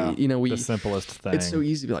once. Like, the simplest thing. It's so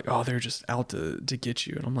easy to be like, oh, they're just out to get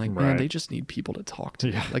you. And I'm like, man, they just need people to talk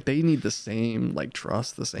to. Like, they need the same like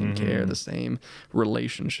trust, the same care, the same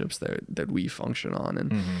relationships that we function on.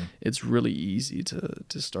 And it's really easy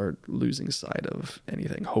to start losing sight of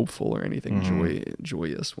anything hopeful or anything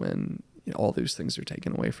joyous when all those things are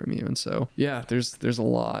taken away from you. And so, there's a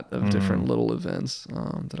lot of different little events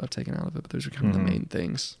that I've taken out of it, but those are kind of the main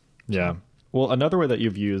things. Yeah. Well, another way that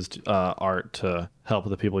you've used art to help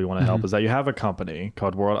the people you want to help is that you have a company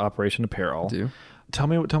called World Operation Apparel. I do. Tell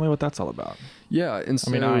me what that's all about. Yeah. And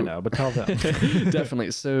so, I mean, I know, but tell them.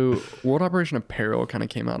 Definitely. So World Operation Apparel kind of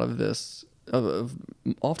came out of this, of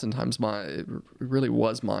oftentimes it really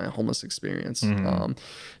was my homeless experience.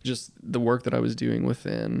 Just the work that I was doing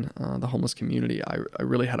within the homeless community, I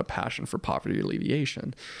really had a passion for poverty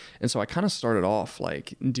alleviation. And so I kind of started off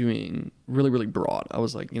like doing really, really broad. I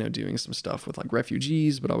was like, doing some stuff with like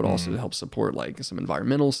refugees, but I would also help support like some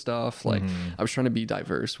environmental stuff. Like I was trying to be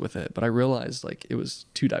diverse with it, but I realized like it was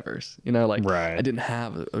too diverse, I didn't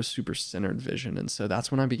have a super centered vision. And so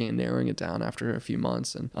that's when I began narrowing it down after a few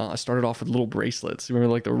months. And I started off with little bracelets. You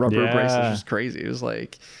remember like the rubber bracelets? Just crazy. It was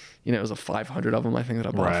like, it was a 500 of them, I think, that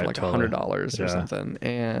I bought for like $100 or something,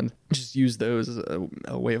 and just use those as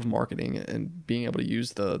a way of marketing and being able to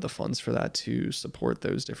use the funds for that to support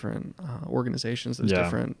those different organizations, those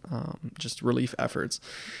different just relief efforts.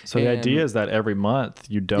 So the idea is that every month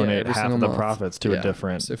you donate half of the profits to a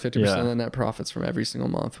different. So 50% of the net profits from every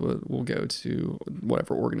single month will go to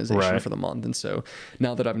whatever organization for the month. And so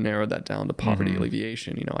now that I've narrowed that down to poverty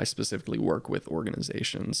alleviation, I specifically work with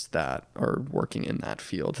organizations that are working in that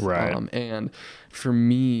field. And for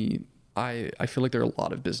me, I feel like there are a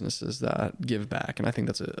lot of businesses that give back, and I think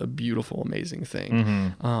that's a beautiful, amazing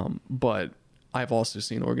thing. But I've also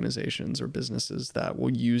seen organizations or businesses that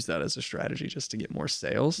will use that as a strategy just to get more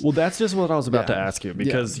sales. Well, that's just what I was about to ask you,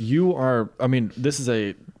 because you are, I mean, this is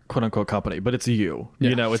a quote unquote company, but it's you,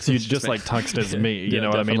 it's you, just like Tungsten's me, you know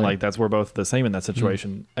what definitely. I mean? Like we're both the same in that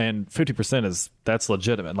situation. And 50% that's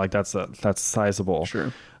legitimate. Like that's sizable.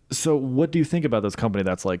 Sure. So what do you think about this company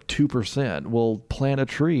that's like 2% will plant a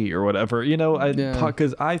tree or whatever,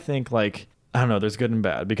 because I think like, I don't know, there's good and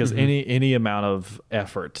bad, because any amount of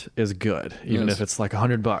effort is good, even if it's like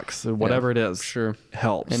 $100, whatever it is,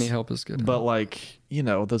 helps. Any help is good. But like,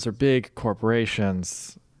 those are big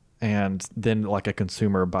corporations, and then like a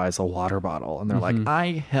consumer buys a water bottle and they're like,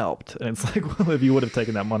 I helped. And it's like, well, if you would have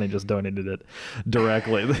taken that money and just donated it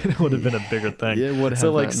directly, then it would have been a bigger thing. Yeah, it would have.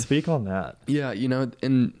 So like, speak on that. Yeah,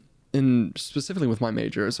 in specifically with my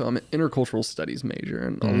major, so I'm an intercultural studies major,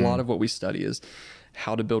 and a lot of what we study is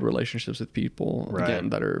how to build relationships with people, again,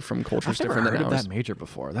 that are from cultures different than ours. I've never heard of that major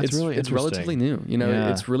before. That's really interesting. It's relatively new. You know,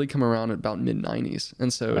 it's really come around about mid-90s.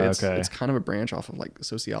 And so it's kind of a branch off of like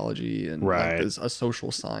sociology and like a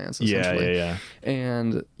social science, essentially.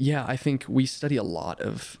 And I think we study a lot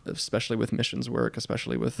of, especially with missions work,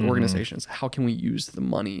 especially with organizations, how can we use the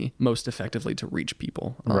money most effectively to reach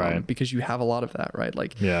people? Because you have a lot of that, right?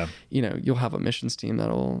 Like, you know, you'll have a missions team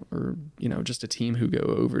or, you know, just a team who go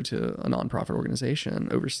over to a nonprofit organization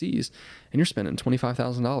overseas, and you're spending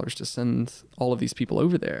 $25,000 to send all of these people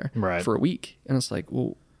over there for a week. And it's like,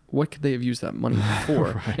 well, what could they have used that money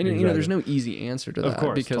for? And you know, there's no easy answer to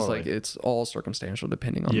that, because like it's all circumstantial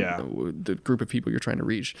depending on the group of people you're trying to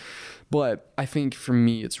reach. But I think for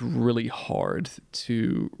me, it's really hard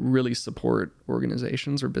to really support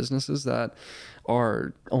organizations or businesses that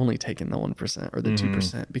are only taking the 1% or the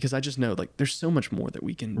 2%, because I just know like there's so much more that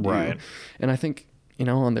we can do. And I think, you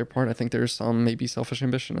know, on their part, I think there's some maybe selfish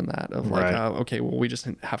ambition in that of like, okay, well, we just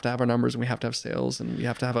have to have our numbers and we have to have sales and we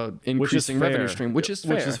have to have a increasing revenue stream, which is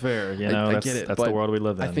fair. You know, I get it. That's the world we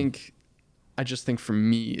live in. I just think for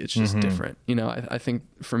me, it's just different. You know, I think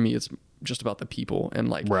for me, it's just about the people and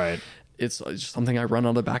like, it's just something I run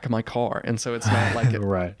on the back of my car. And so it's not like,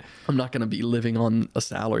 I'm not going to be living on a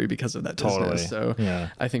salary because of that business. So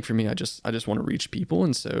I think for me, I just want to reach people.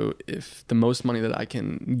 And so if the most money that I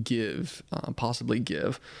can give, possibly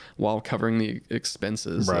give, while covering the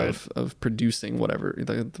expenses of producing whatever,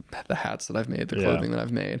 the hats that I've made, the clothing that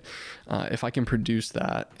I've made, if I can produce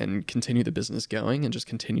that and continue the business going and just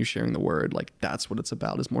continue sharing the word, like that's what it's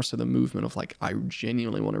about, is more so the movement of like, I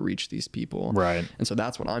genuinely want to reach these people. And so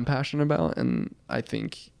that's what I'm passionate about. And I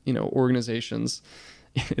think, you know, organizations,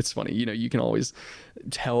 it's funny, you know, you can always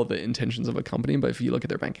tell the intentions of a company, but if you look at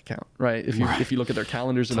their bank account, right? If you look at their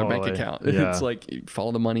calendars and their bank account, it's like you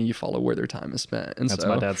follow the money, you follow where their time is spent. And that's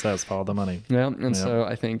what my dad says, follow the money. So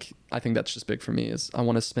I think that's just big for me, is I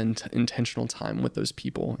want to spend intentional time with those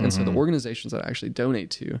people. And so the organizations that I actually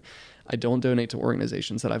donate to, I don't donate to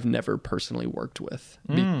organizations that I've never personally worked with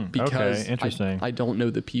because I don't know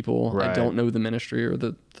the people. I don't know the ministry or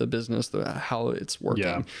the business, how it's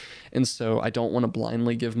working. And so I don't want to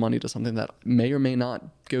blindly give money to something that may or may not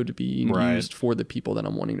go to being used for the people that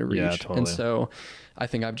I'm wanting to reach. And so I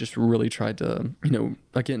think I've just really tried to, you know,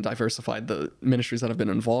 again, diversify the ministries that I've been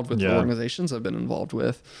involved with, the organizations I've been involved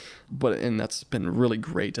with. And that's been really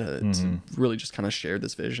great to really just kind of share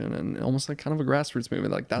this vision and almost like kind of a grassroots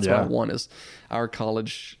movement. Like that's what I want, is our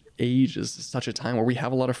college age is such a time where we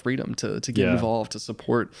have a lot of freedom to get involved, to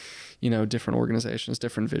support, you know, different organizations,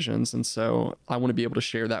 different visions. And so I want to be able to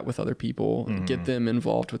share that with other people, get them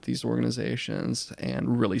involved with these organizations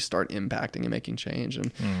and really start impacting and making change.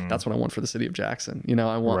 And that's what I want for the city of Jackson. You know,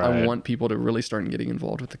 I want people to really start getting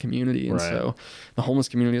involved with the community. And so the homeless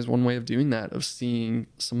community is one way of doing that, of seeing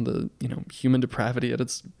some of the, you know, human depravity at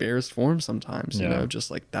its barest form sometimes, you know,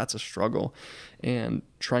 just like that's a struggle, and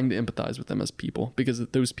trying to empathize with them as people, because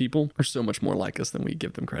those people are so much more like us than we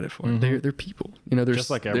give them credit for. They're people, you know, they're just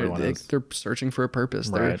like everyone is. They're searching for a purpose.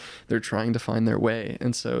 They're trying to find their way.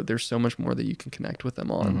 And so there's so much more that you can connect with them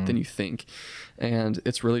on than you think. And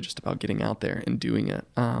it's really just about getting out there and doing it.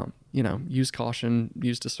 You know, use caution,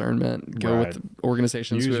 use discernment, go with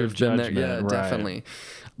organizations who have been there. Yeah, definitely.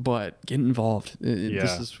 But get involved.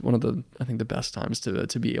 This is one of the, I think, the best times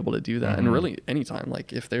to be able to do that. And really anytime,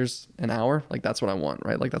 like if there's an hour, like that's what I want,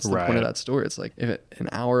 right? Like that's the point of that story. It's like an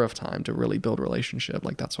hour of time to really build a relationship,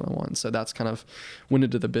 like that's what I want. So that's kind of went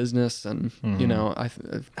into the business, and you know,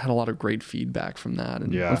 I've had a lot of great feedback from that.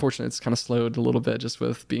 And unfortunately it's kind of slowed a little bit just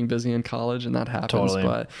with being busy in college, and that happens,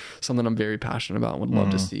 but something I'm very passionate about and would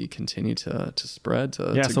love to see continue to spread,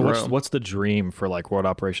 to so grow. What's the dream for like World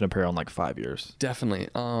Operation Apparel in like 5 years? Definitely.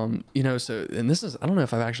 You know, so, and this is, I don't know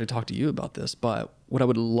if I've actually talked to you about this, but what I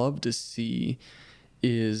would love to see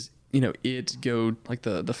is, you know, it go like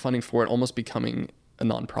the funding for it almost becoming a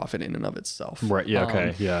nonprofit in and of itself. Right. Yeah.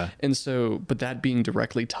 Okay. Yeah. And so, but that being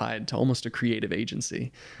directly tied to almost a creative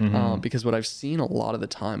agency, because what I've seen a lot of the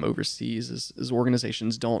time overseas is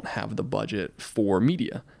organizations don't have the budget for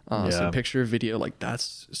media. So picture, video, like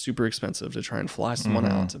that's super expensive to try and fly someone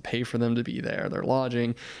out, to pay for them to be there, their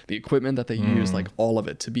lodging, the equipment that they use, like all of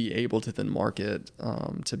it, to be able to then market,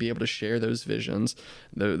 to be able to share those visions,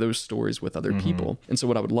 those stories with other people. And so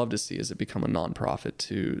what I would love to see is it become a nonprofit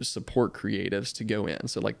to support creatives to go in.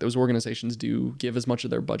 So like those organizations do give as much of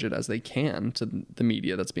their budget as they can to the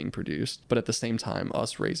media that's being produced, but at the same time,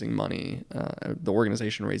 us raising money, the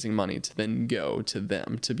organization raising money to then go to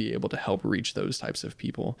them to be able to help reach those types of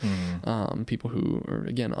people. People who are,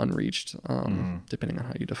 again, unreached, depending on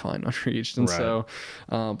how you define unreached. And so,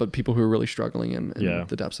 but people who are really struggling in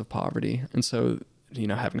the depths of poverty. And so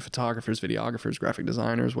having photographers, videographers, graphic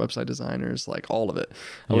designers, website designers, like all of it.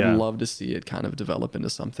 I would love to see it kind of develop into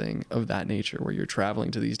something of that nature, where you're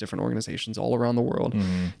traveling to these different organizations all around the world,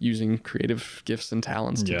 using creative gifts and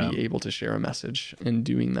talents to be able to share a message, and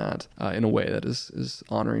doing that in a way that is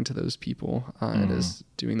honoring to those people, and is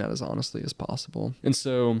doing that as honestly as possible. And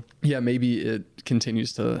so, maybe it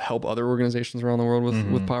continues to help other organizations around the world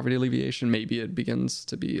with poverty alleviation. Maybe it begins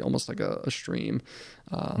to be almost like a stream,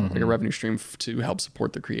 like a revenue stream to help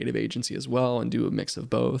support the creative agency as well, and do a mix of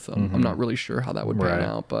both. I'm not really sure how that would pan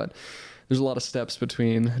out, but there's a lot of steps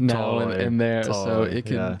between now and there. So it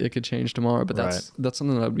could change tomorrow, but that's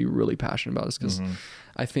something that I'd be really passionate about, is because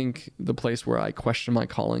I think the place where I question my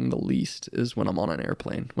calling the least is when I'm on an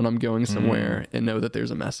airplane, when I'm going somewhere and know that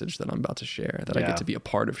there's a message that I'm about to share, that I get to be a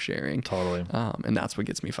part of sharing. Totally. And that's what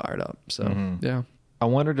gets me fired up. So, I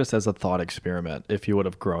wonder, just as a thought experiment, if you would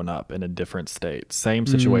have grown up in a different state, same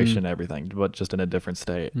situation, everything, but just in a different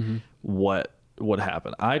state, what would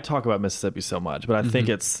happen? I talk about Mississippi so much, but I think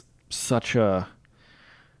it's such a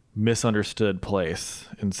misunderstood place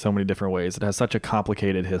in so many different ways. It has such a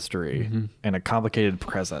complicated history and a complicated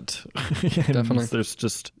present. Definitely. There's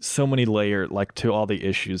just so many layers, like, to all the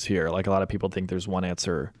issues here. Like, a lot of people think there's one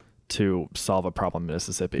answer to solve a problem in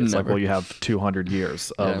Mississippi. It's like, well, you have 200 years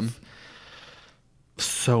of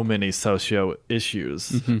so many socio issues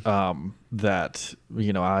that,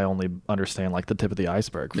 I only understand like the tip of the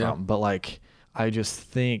iceberg from. But like, I just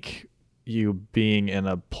think you being in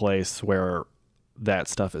a place where that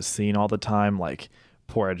stuff is seen all the time, like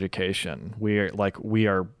poor education, we have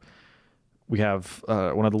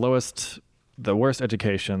one of the worst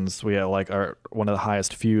educations. We have are one of the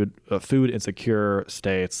highest food insecure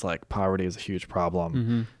states. Like, poverty is a huge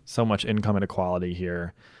problem. So much income inequality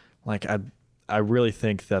here. Like, I really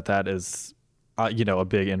think that is, a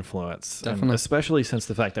big influence. Definitely. And especially since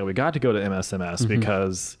the fact that we got to go to MSMS,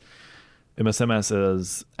 because MSMS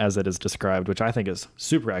is, as it is described, which I think is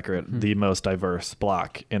super accurate, the most diverse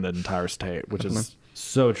block in the entire state, which is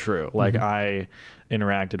so true. Like, I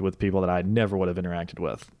interacted with people that I never would have interacted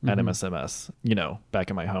with at MSMS, back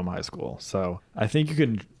in my home high school. So I think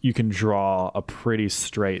you can draw a pretty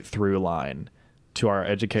straight through line to our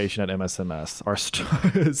education at MSMS, our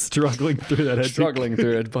struggling through that. Struggling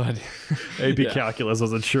through it, but AP Calculus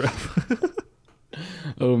was a trip.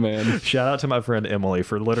 Oh man! Shout out to my friend Emily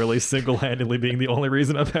for literally single-handedly being the only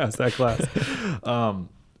reason I passed that class.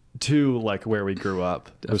 To like where we grew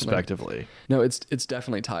up, respectively. No, it's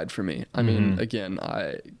definitely tied for me. I mean, again,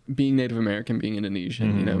 being Native American, being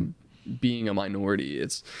Indonesian, being a minority,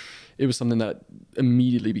 it was something that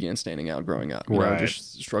immediately began standing out growing up.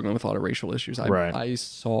 Just struggling with a lot of racial issues. I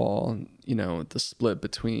saw, the split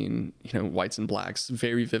between, whites and blacks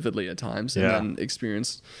very vividly at times, and then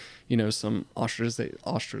experienced, some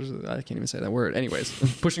ostracization. I can't even say that word. Anyways,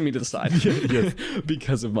 pushing me to the side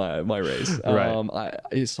because of my race.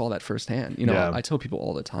 I saw that firsthand. I tell people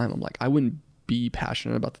all the time, I'm like, I wouldn't be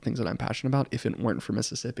passionate about the things that I'm passionate about if it weren't for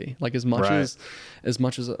Mississippi. Like, as much as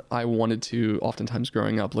I wanted to, oftentimes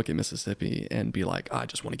growing up, look at Mississippi and be like, I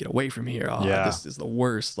just want to get away from here. This is the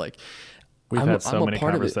worst. Like, we've had so many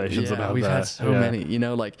conversations about that. We've had so many,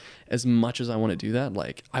 like, as much as I want to do that,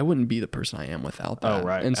 like, I wouldn't be the person I am without that. Oh,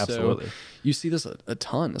 right. And absolutely. So you see this a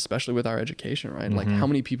ton, especially with our education, right? Like, how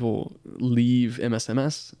many people leave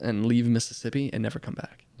MSMS and leave Mississippi and never come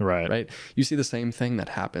back? Right. You see the same thing that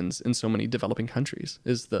happens in so many developing countries.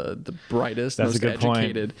 Is the brightest, most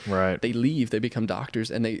educated, right? They leave, they become doctors,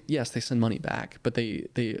 and they send money back, but they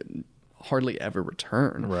hardly ever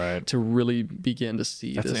return, right? To really begin to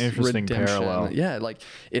see that's this an interesting redemption. parallel. Yeah, like,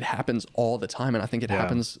 it happens all the time, and I think it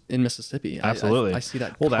happens in Mississippi. Absolutely. I see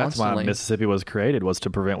that. Well, constantly. That's why Mississippi was created, was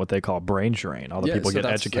to prevent what they call brain drain. All the people get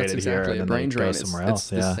educated exactly here and then they go somewhere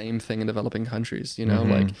else. It's the same thing in developing countries.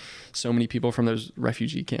 Like, so many people from those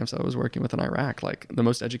refugee camps I was working with in Iraq, like, the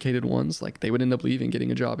most educated ones, like, they would end up leaving,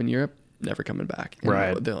 getting a job in Europe, never coming back. And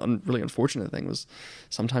right. The really unfortunate thing was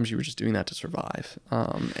sometimes you were just doing that to survive.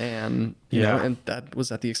 And and that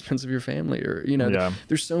was at the expense of your family, or,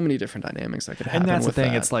 there's so many different dynamics that could happen. And that's with the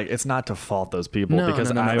thing. that. It's like, it's not to fault those people,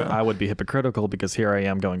 because no. I would be hypocritical, because here I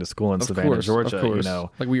am going to school in Savannah, Georgia, of course.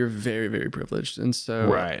 Like, we are very, very privileged. And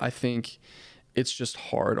so I think it's just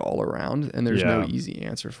hard all around, and there's no easy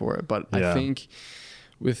answer for it. But I think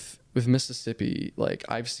with Mississippi, like,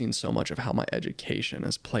 I've seen so much of how my education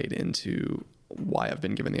has played into why I've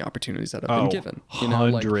been given the opportunities that I've been given.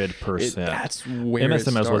 100%. That's where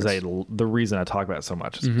MSMS was the reason I talk about it so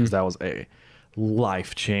much is because that was a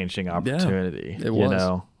life-changing opportunity. It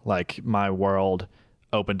was. Like, my world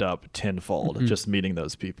opened up tenfold just meeting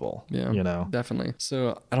those people. Definitely.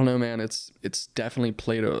 So I don't know, man, it's definitely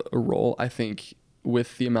played a role. I think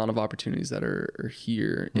with the amount of opportunities that are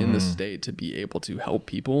here in the state to be able to help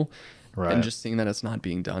people, and just seeing that it's not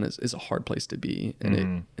being done is a hard place to be.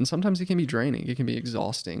 And and sometimes it can be draining. It can be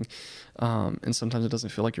exhausting. And sometimes it doesn't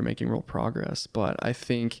feel like you're making real progress. But I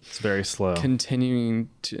think it's very slow. Continuing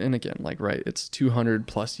to, and again, like, it's 200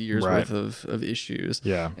 plus years worth of issues.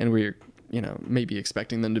 Yeah. And we're, maybe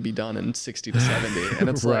expecting them to be done in 60 to 70. And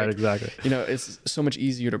it's right, exactly. It's so much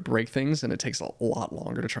easier to break things, and it takes a lot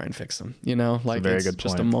longer to try and fix them, like it's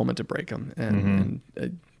just a moment to break them and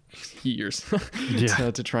years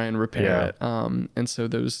to try and repair it. And so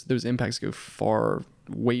those impacts go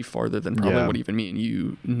way farther than probably what even me and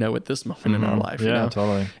you know at this moment in our life.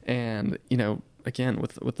 Totally. And, again,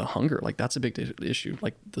 with the hunger, like, that's a big issue.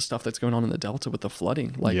 Like, the stuff that's going on in the Delta with the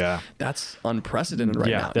flooding, like, that's unprecedented right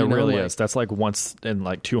now. Yeah, that really is. That's like once in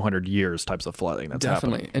like 200 years types of flooding that's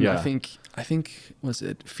definitely happening. And I think was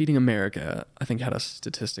it Feeding America, I think, had a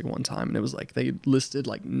statistic one time, and it was like they listed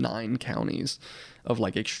like 9 counties of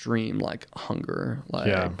like extreme like hunger,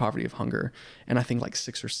 like poverty of hunger, and I think like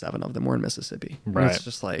 6 or 7 of them were in Mississippi. Right. And it's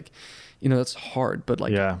just like, that's hard, but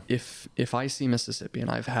like, if I see Mississippi, and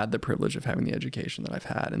I've had the privilege of having the education that I've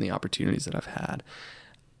had and the opportunities that I've had,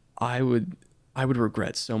 I would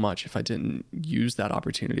regret so much if I didn't use that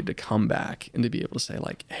opportunity to come back and to be able to say,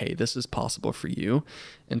 like, hey, this is possible for you,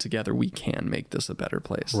 and together we can make this a better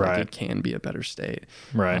place. Right. Like, it can be a better state.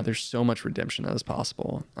 Right. There's so much redemption that is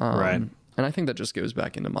possible. Right. And I think that just goes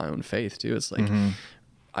back into my own faith too. It's like,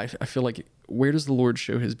 I feel like, where does the Lord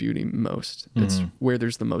show his beauty most? It's where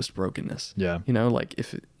there's the most brokenness. Yeah. Like,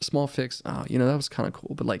 if small fix, that was kind of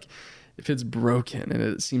cool. But like, if it's broken and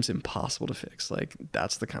it seems impossible to fix, like,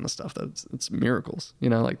 that's the kind of stuff it's miracles,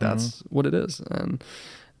 like, that's what it is. And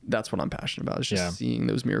that's what I'm passionate about, is just seeing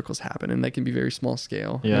those miracles happen. And they can be very small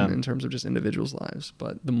scale in terms of just individuals' lives.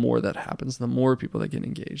 But the more that happens, the more people that get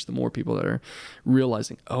engaged, the more people that are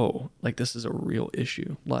realizing, oh, like, this is a real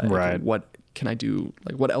issue. Like, what can I do?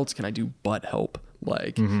 Like, what else can I do but help,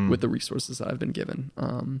 like, with the resources that I've been given?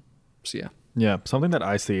 So yeah. Yeah. Something that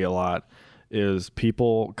I see a lot is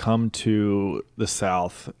people come to the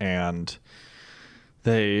South and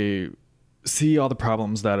they see all the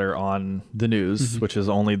problems that are on the news, which is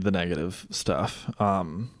only the negative stuff.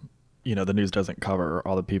 The news doesn't cover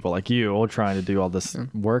all the people like you trying to do all this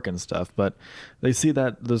work and stuff, but they see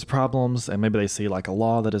that there's problems, and maybe they see like a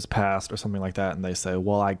law that is passed or something like that, and they say,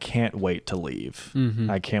 well, I can't wait to leave.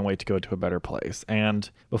 I can't wait to go to a better place. And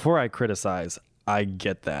before I criticize, I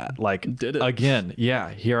get that. Like, again,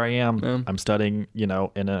 here I am. I'm studying, in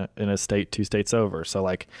a state 2 states over. So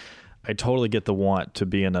like, I totally get the want to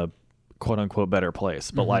be in a quote unquote better place.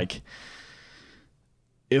 But like,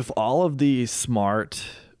 if all of the smart,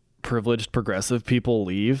 privileged, progressive people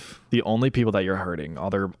leave, the only people that you're hurting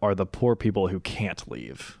are the poor people who can't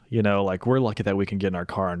leave. Like, we're lucky that we can get in our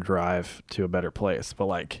car and drive to a better place. But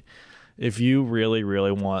like, if you really,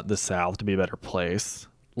 really want the South to be a better place,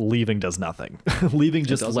 leaving does nothing. Leaving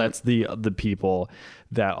just lets the people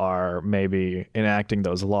that are maybe enacting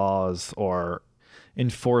those laws or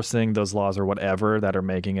enforcing those laws or whatever that are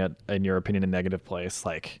making it, in your opinion, a negative place,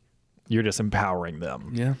 like, you're just empowering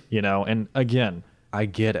them. And again, I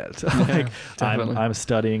get it. Like, I'm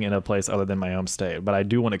studying in a place other than my home state, but I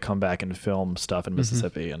do want to come back and film stuff in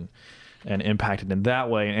Mississippi and impact it in that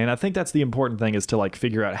way. And I think that's the important thing, is to like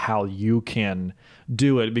figure out how you can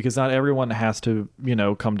do it, because not everyone has to,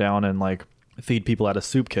 come down and like feed people at a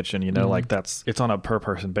soup kitchen, like, it's on a per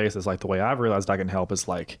person basis. Like, the way I've realized I can help is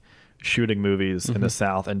like shooting movies in the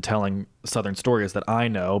South and telling Southern stories that I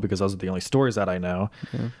know, because those are the only stories that I know,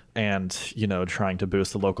 and trying to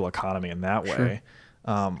boost the local economy in that way.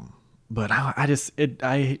 But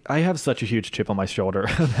I have such a huge chip on my shoulder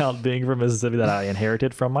about being from Mississippi that I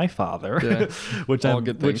inherited from my father, which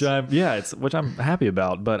I'm happy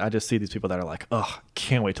about. But I just see these people that are like, oh,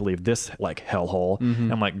 can't wait to leave this like hellhole.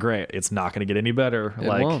 I'm like, great, it's not going to get any better.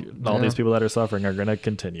 All these people that are suffering are going to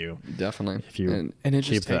continue. Definitely. If you and it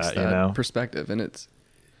just takes that perspective, and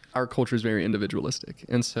our culture is very individualistic,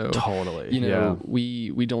 and so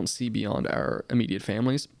we don't see beyond our immediate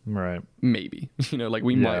families, right? Maybe like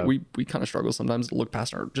we kind of struggle sometimes to look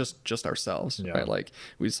past our just ourselves, right? Like,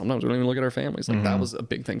 sometimes we don't even look at our families. Like, that was a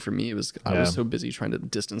big thing for me. I was so busy trying to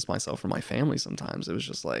distance myself from my family. Sometimes it was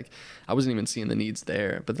just like I wasn't even seeing the needs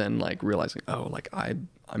there, but then like realizing, oh, like I'm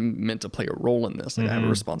meant to play a role in this. Like, I have a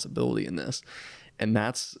responsibility in this. And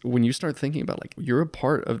that's when you start thinking about like, you're a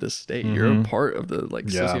part of the state, you're a part of the like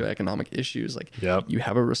socioeconomic issues. Like you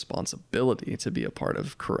have a responsibility to be a part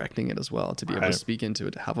of correcting it as well, to be able to speak into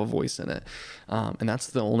it, to have a voice in it. And that's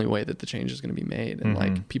the only way that the change is going to be made. And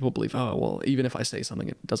like people believe, oh, well, even if I say something,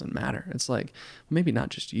 it doesn't matter. It's like, maybe not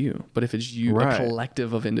just you, but if it's you, a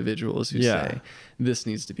collective of individuals who say this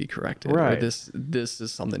needs to be corrected, or this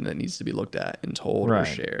is something that needs to be looked at and told or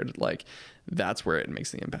shared, like that's where it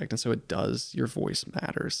makes the impact. And so it does, your voice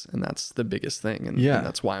matters, and that's the biggest thing. And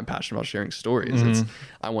that's why I'm passionate about sharing stories. It's,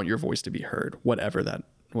 I want your voice to be heard, whatever that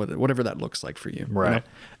looks like for you. Right.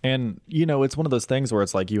 You know? And it's one of those things where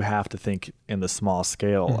it's like, you have to think in the small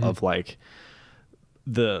scale of like,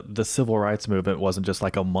 the civil rights movement wasn't just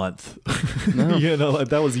like a month. Like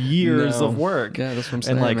that was years of work. Yeah, that's what I'm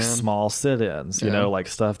saying. And like man. small sit-ins, like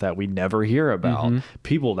stuff that we never hear about,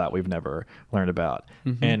 people that we've never learned about.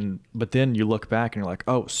 But then you look back and you're like,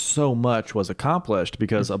 oh, so much was accomplished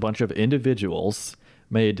because a bunch of individuals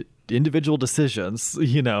made individual decisions,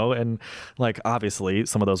 and like obviously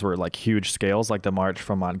some of those were like huge scales, like the march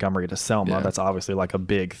from Montgomery to Selma. That's obviously like a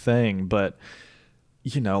big thing, but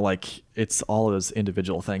like it's all of those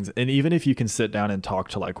individual things. And even if you can sit down and talk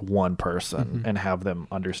to like one person and have them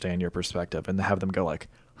understand your perspective and have them go like,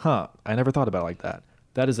 I never thought about it like that.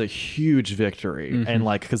 That is a huge victory. And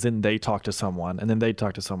like, cause then they talk to someone and then they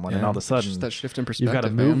talk to someone and all of a sudden just that shift in perspective, you've got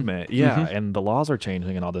a movement. And the laws are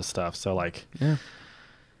changing and all this stuff. So like,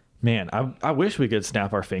 man, I wish we could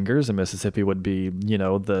snap our fingers and Mississippi would be,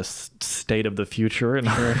 the state of the future and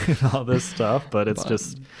all this stuff, but it's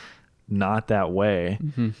just not that way.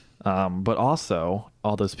 But also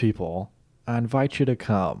all those people, I invite you to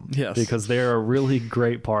come. Yes. Because there are really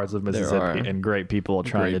great parts of Mississippi and great people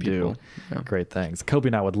trying to do great things. Kobe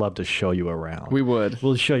and I would love to show you around. We would.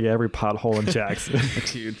 We'll show you every pothole in Jackson.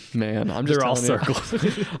 Dude, man, I'm just They're all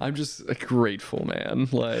circles. I'm just grateful, man.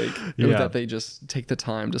 Like that they just take the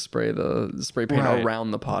time to spray paint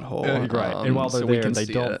around the pothole. And while they're there, they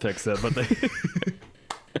don't fix it, but they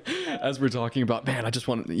as we're talking about, man, I just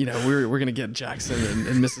want, we're gonna get Jackson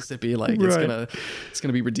and Mississippi, like it's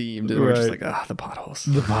gonna be redeemed, and we're just like, the potholes.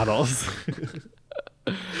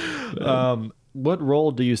 What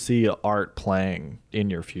role do you see art playing in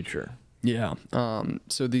your future? Yeah.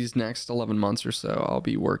 So these next 11 months or so, I'll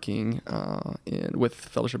be working with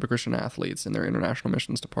Fellowship of Christian Athletes in their international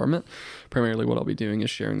missions department. Primarily what I'll be doing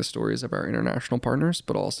is sharing the stories of our international partners,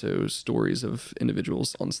 but also stories of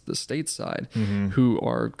individuals on the state side who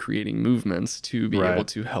are creating movements to be able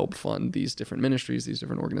to help fund these different ministries, these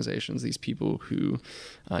different organizations, these people who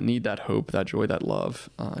need that hope, that joy, that love,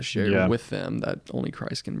 share with them that only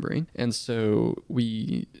Christ can bring. And so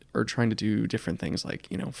we are trying to do different things like,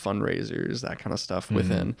 fundraisers, that kind of stuff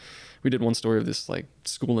within. We did one story of this like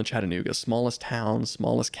school in Chattanooga, smallest town,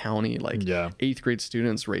 smallest county, like 8th grade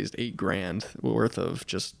students raised $8,000 worth of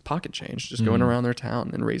just pocket change, just going around their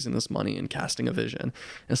town and raising this money and casting a vision. And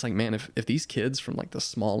it's like, man, if these kids from like the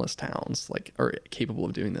smallest towns like are capable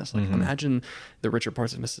of doing this, like imagine the richer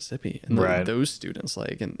parts of Mississippi and those students,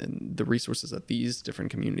 like and the resources that these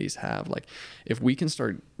different communities have. Like if we can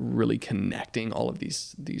start really connecting all of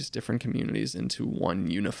these different communities into one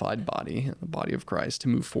unified body, the body of Christ, to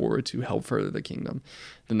move forward, to help further the kingdom,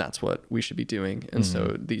 then that's what we should be doing. And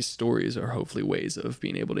so these stories are hopefully ways of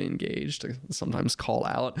being able to engage, to sometimes call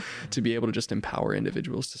out, to be able to just empower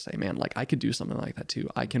individuals to say, man, like I could do something like that too.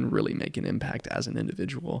 I can really make an impact as an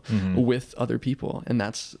individual with other people. And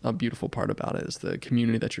that's a beautiful part about it, is the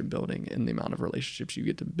community that you're building and the amount of relationships you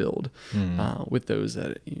get to build with those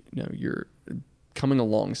that you're coming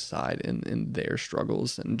alongside in their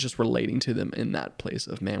struggles and just relating to them in that place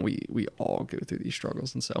of, man, we all go through these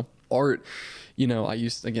struggles. And so art, I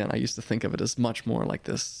used to think of it as much more like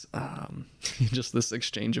this, just this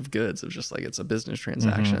exchange of goods, of just like, it's a business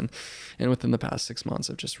transaction. And within the past 6 months,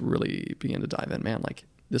 I've just really began to dive in, man, like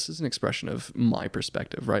this is an expression of my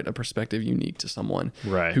perspective, right? A perspective unique to someone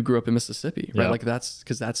who grew up in Mississippi, right? Like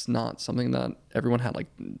that's not something that everyone had. Like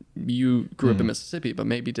you grew up in Mississippi, but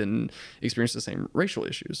maybe didn't experience the same racial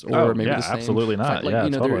issues, or maybe the same. Absolutely not.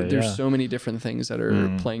 Like, totally, there's so many different things that are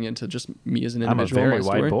playing into just me as an individual. I'm a very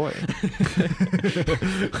white boy.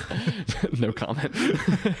 No comment.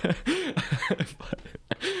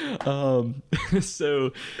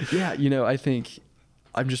 So yeah, I think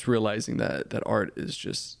I'm just realizing that art is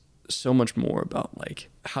just so much more about like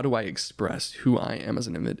how do I express who I am as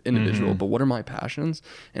an individual, but what are my passions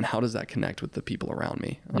and how does that connect with the people around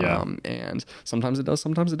me? And sometimes it does,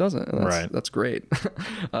 sometimes it doesn't. And that's great.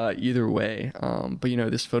 Either way. But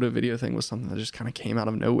this photo video thing was something that just kind of came out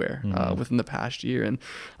of nowhere within the past year. And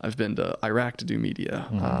I've been to Iraq to do media.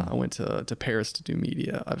 I went to Paris to do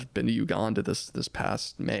media. I've been to Uganda this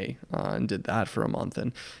past May and did that for a month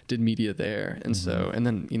and did media there. And so, and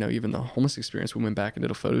then, even the homeless experience we went back and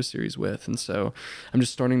did a photo series with. And so I'm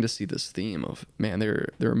just starting to see this theme of, man, there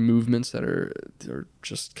are movements that are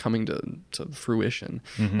just coming to fruition.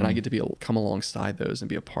 And I get to come alongside those and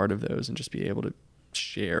be a part of those and just be able to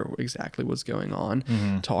share exactly what's going on,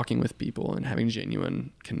 talking with people and having genuine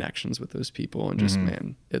connections with those people. And just,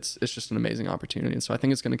 man, it's just an amazing opportunity. And so I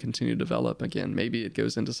think it's going to continue to develop. Again, maybe it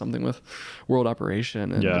goes into something with World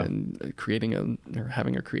Operation and creating or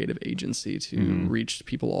having a creative agency to reach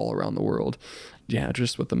people all around the world. Yeah,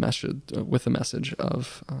 just with the message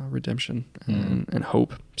of redemption and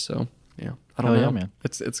hope. So yeah, I don't know. Yeah, man.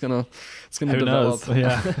 It's gonna develop.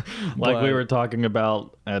 Yeah, like we were talking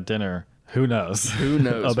about at dinner. Who knows? Who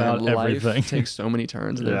knows about everything? Life takes so many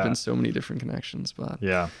turns. There have been so many different connections, but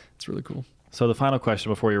yeah, it's really cool. So the final question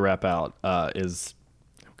before you wrap out is,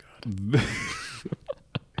 oh God,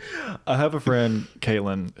 I have a friend,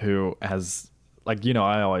 Caitlin, who has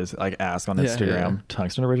I always ask on Instagram,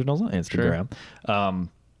 Tungsten Originals on Instagram,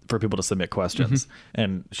 for people to submit questions,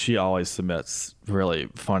 and she always submits really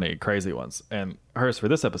funny, crazy ones. And hers for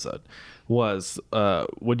this episode was,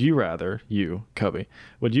 would you rather, Kobe,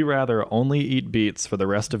 would you rather only eat beets for the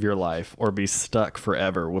rest of your life or be stuck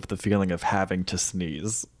forever with the feeling of having to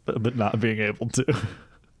sneeze but not being able to?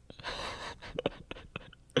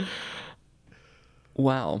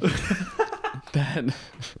 Wow.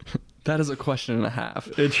 That is a question and a half.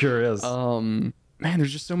 It sure is. Man,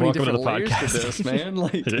 there's just so many different layers to this, man.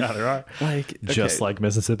 Yeah, there are. Just like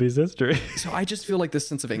Mississippi's history. So I just feel this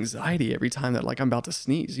sense of anxiety every time that I'm about to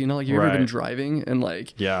sneeze. You've ever been driving and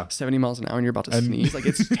 70 miles an hour and you're about to sneeze?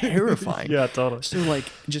 It's terrifying. Yeah, totally. So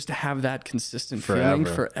just to have that consistent feeling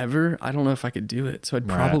forever, I don't know if I could do it. So I'd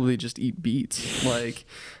probably just eat beets.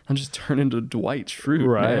 I'm just turn into Dwight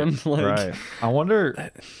Schrute, man. Right. I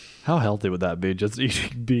wonder how healthy would that be, just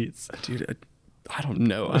eating beets? Dude, I don't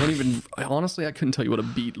know. Honestly, I couldn't tell you what a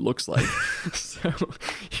beet looks like. So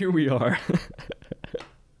here we are.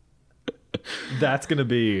 That's going to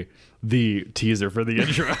be the teaser for the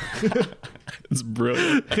intro. It's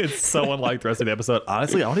brilliant. It's so unlike the rest of the episode.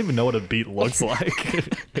 Honestly, I don't even know what a beet looks like.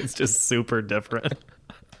 It's just super different.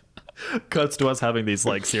 Cuts to us having these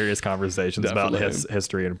serious conversations about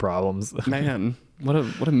history and problems. Man, what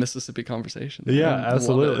a Mississippi conversation. Yeah,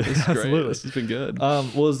 absolutely. This is great. This has been good.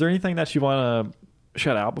 Well, is there anything that you want to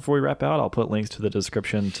shout out before we wrap out? I'll put links to the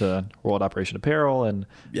description to World Operation Apparel and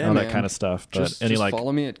all that kind of stuff. But just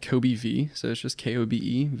follow me at Kobe V. So it's just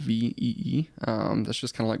KOBEVEE. That's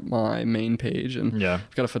just kind of my main page. And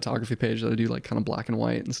I've got a photography page that I do kind of black and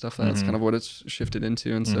white and stuff. That's kind of what it's shifted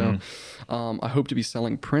into. And so I hope to be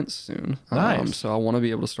selling prints soon. Nice. So I want to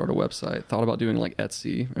be able to start a website. Thought about doing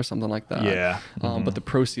Etsy or something like that. Yeah. But the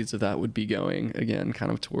proceeds of that would be going again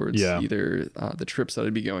kind of towards either the trips that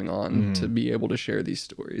I'd be going on to be able to share these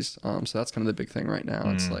stories. So that's kind of the big thing right now.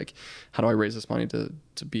 It's how do I raise this money to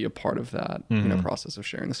be a part of that process of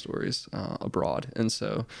sharing the stories abroad? And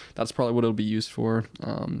so that's probably what it'll be used for.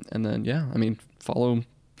 And then follow.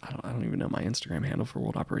 I don't even know my Instagram handle for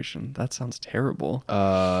World Operation. That sounds terrible.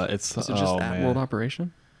 Is it just at World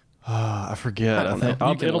Operation? I forget.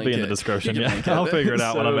 It'll be in the description. I'll figure it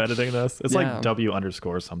out when I'm editing this. It's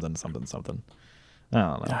W_something.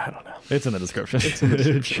 I don't know. It's in the description.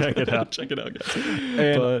 Check it out. Check it out, guys.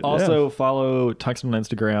 And also follow Tungsten on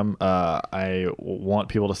Instagram. I want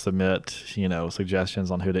people to submit, suggestions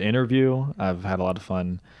on who to interview. I've had a lot of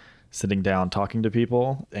fun sitting down, talking to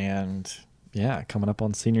people, and coming up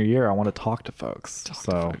on senior year, I want to talk to folks.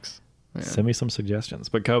 Send me some suggestions.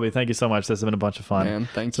 But Kobe, thank you so much. This has been a bunch of fun. Man,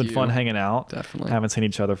 thank you. It's been fun hanging out. Definitely. Haven't seen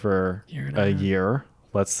each other for a year. Year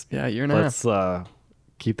and a half. Let's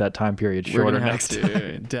keep that time period shorter next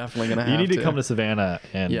time. Definitely gonna have you need to come to Savannah,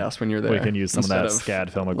 and when you're there, we can use some of that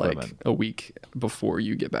SCAD film equipment a week before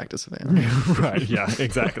you get back to Savannah. Right? Yeah,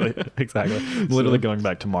 exactly. Literally going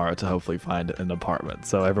back tomorrow to hopefully find an apartment.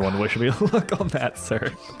 So everyone wish me luck on that,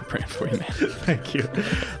 sir. We're praying for you, man. Thank you.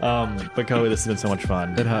 But Kobe, this has been so much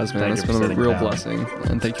fun. It has, man. It's been a real blessing,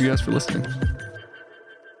 and thank you guys for listening.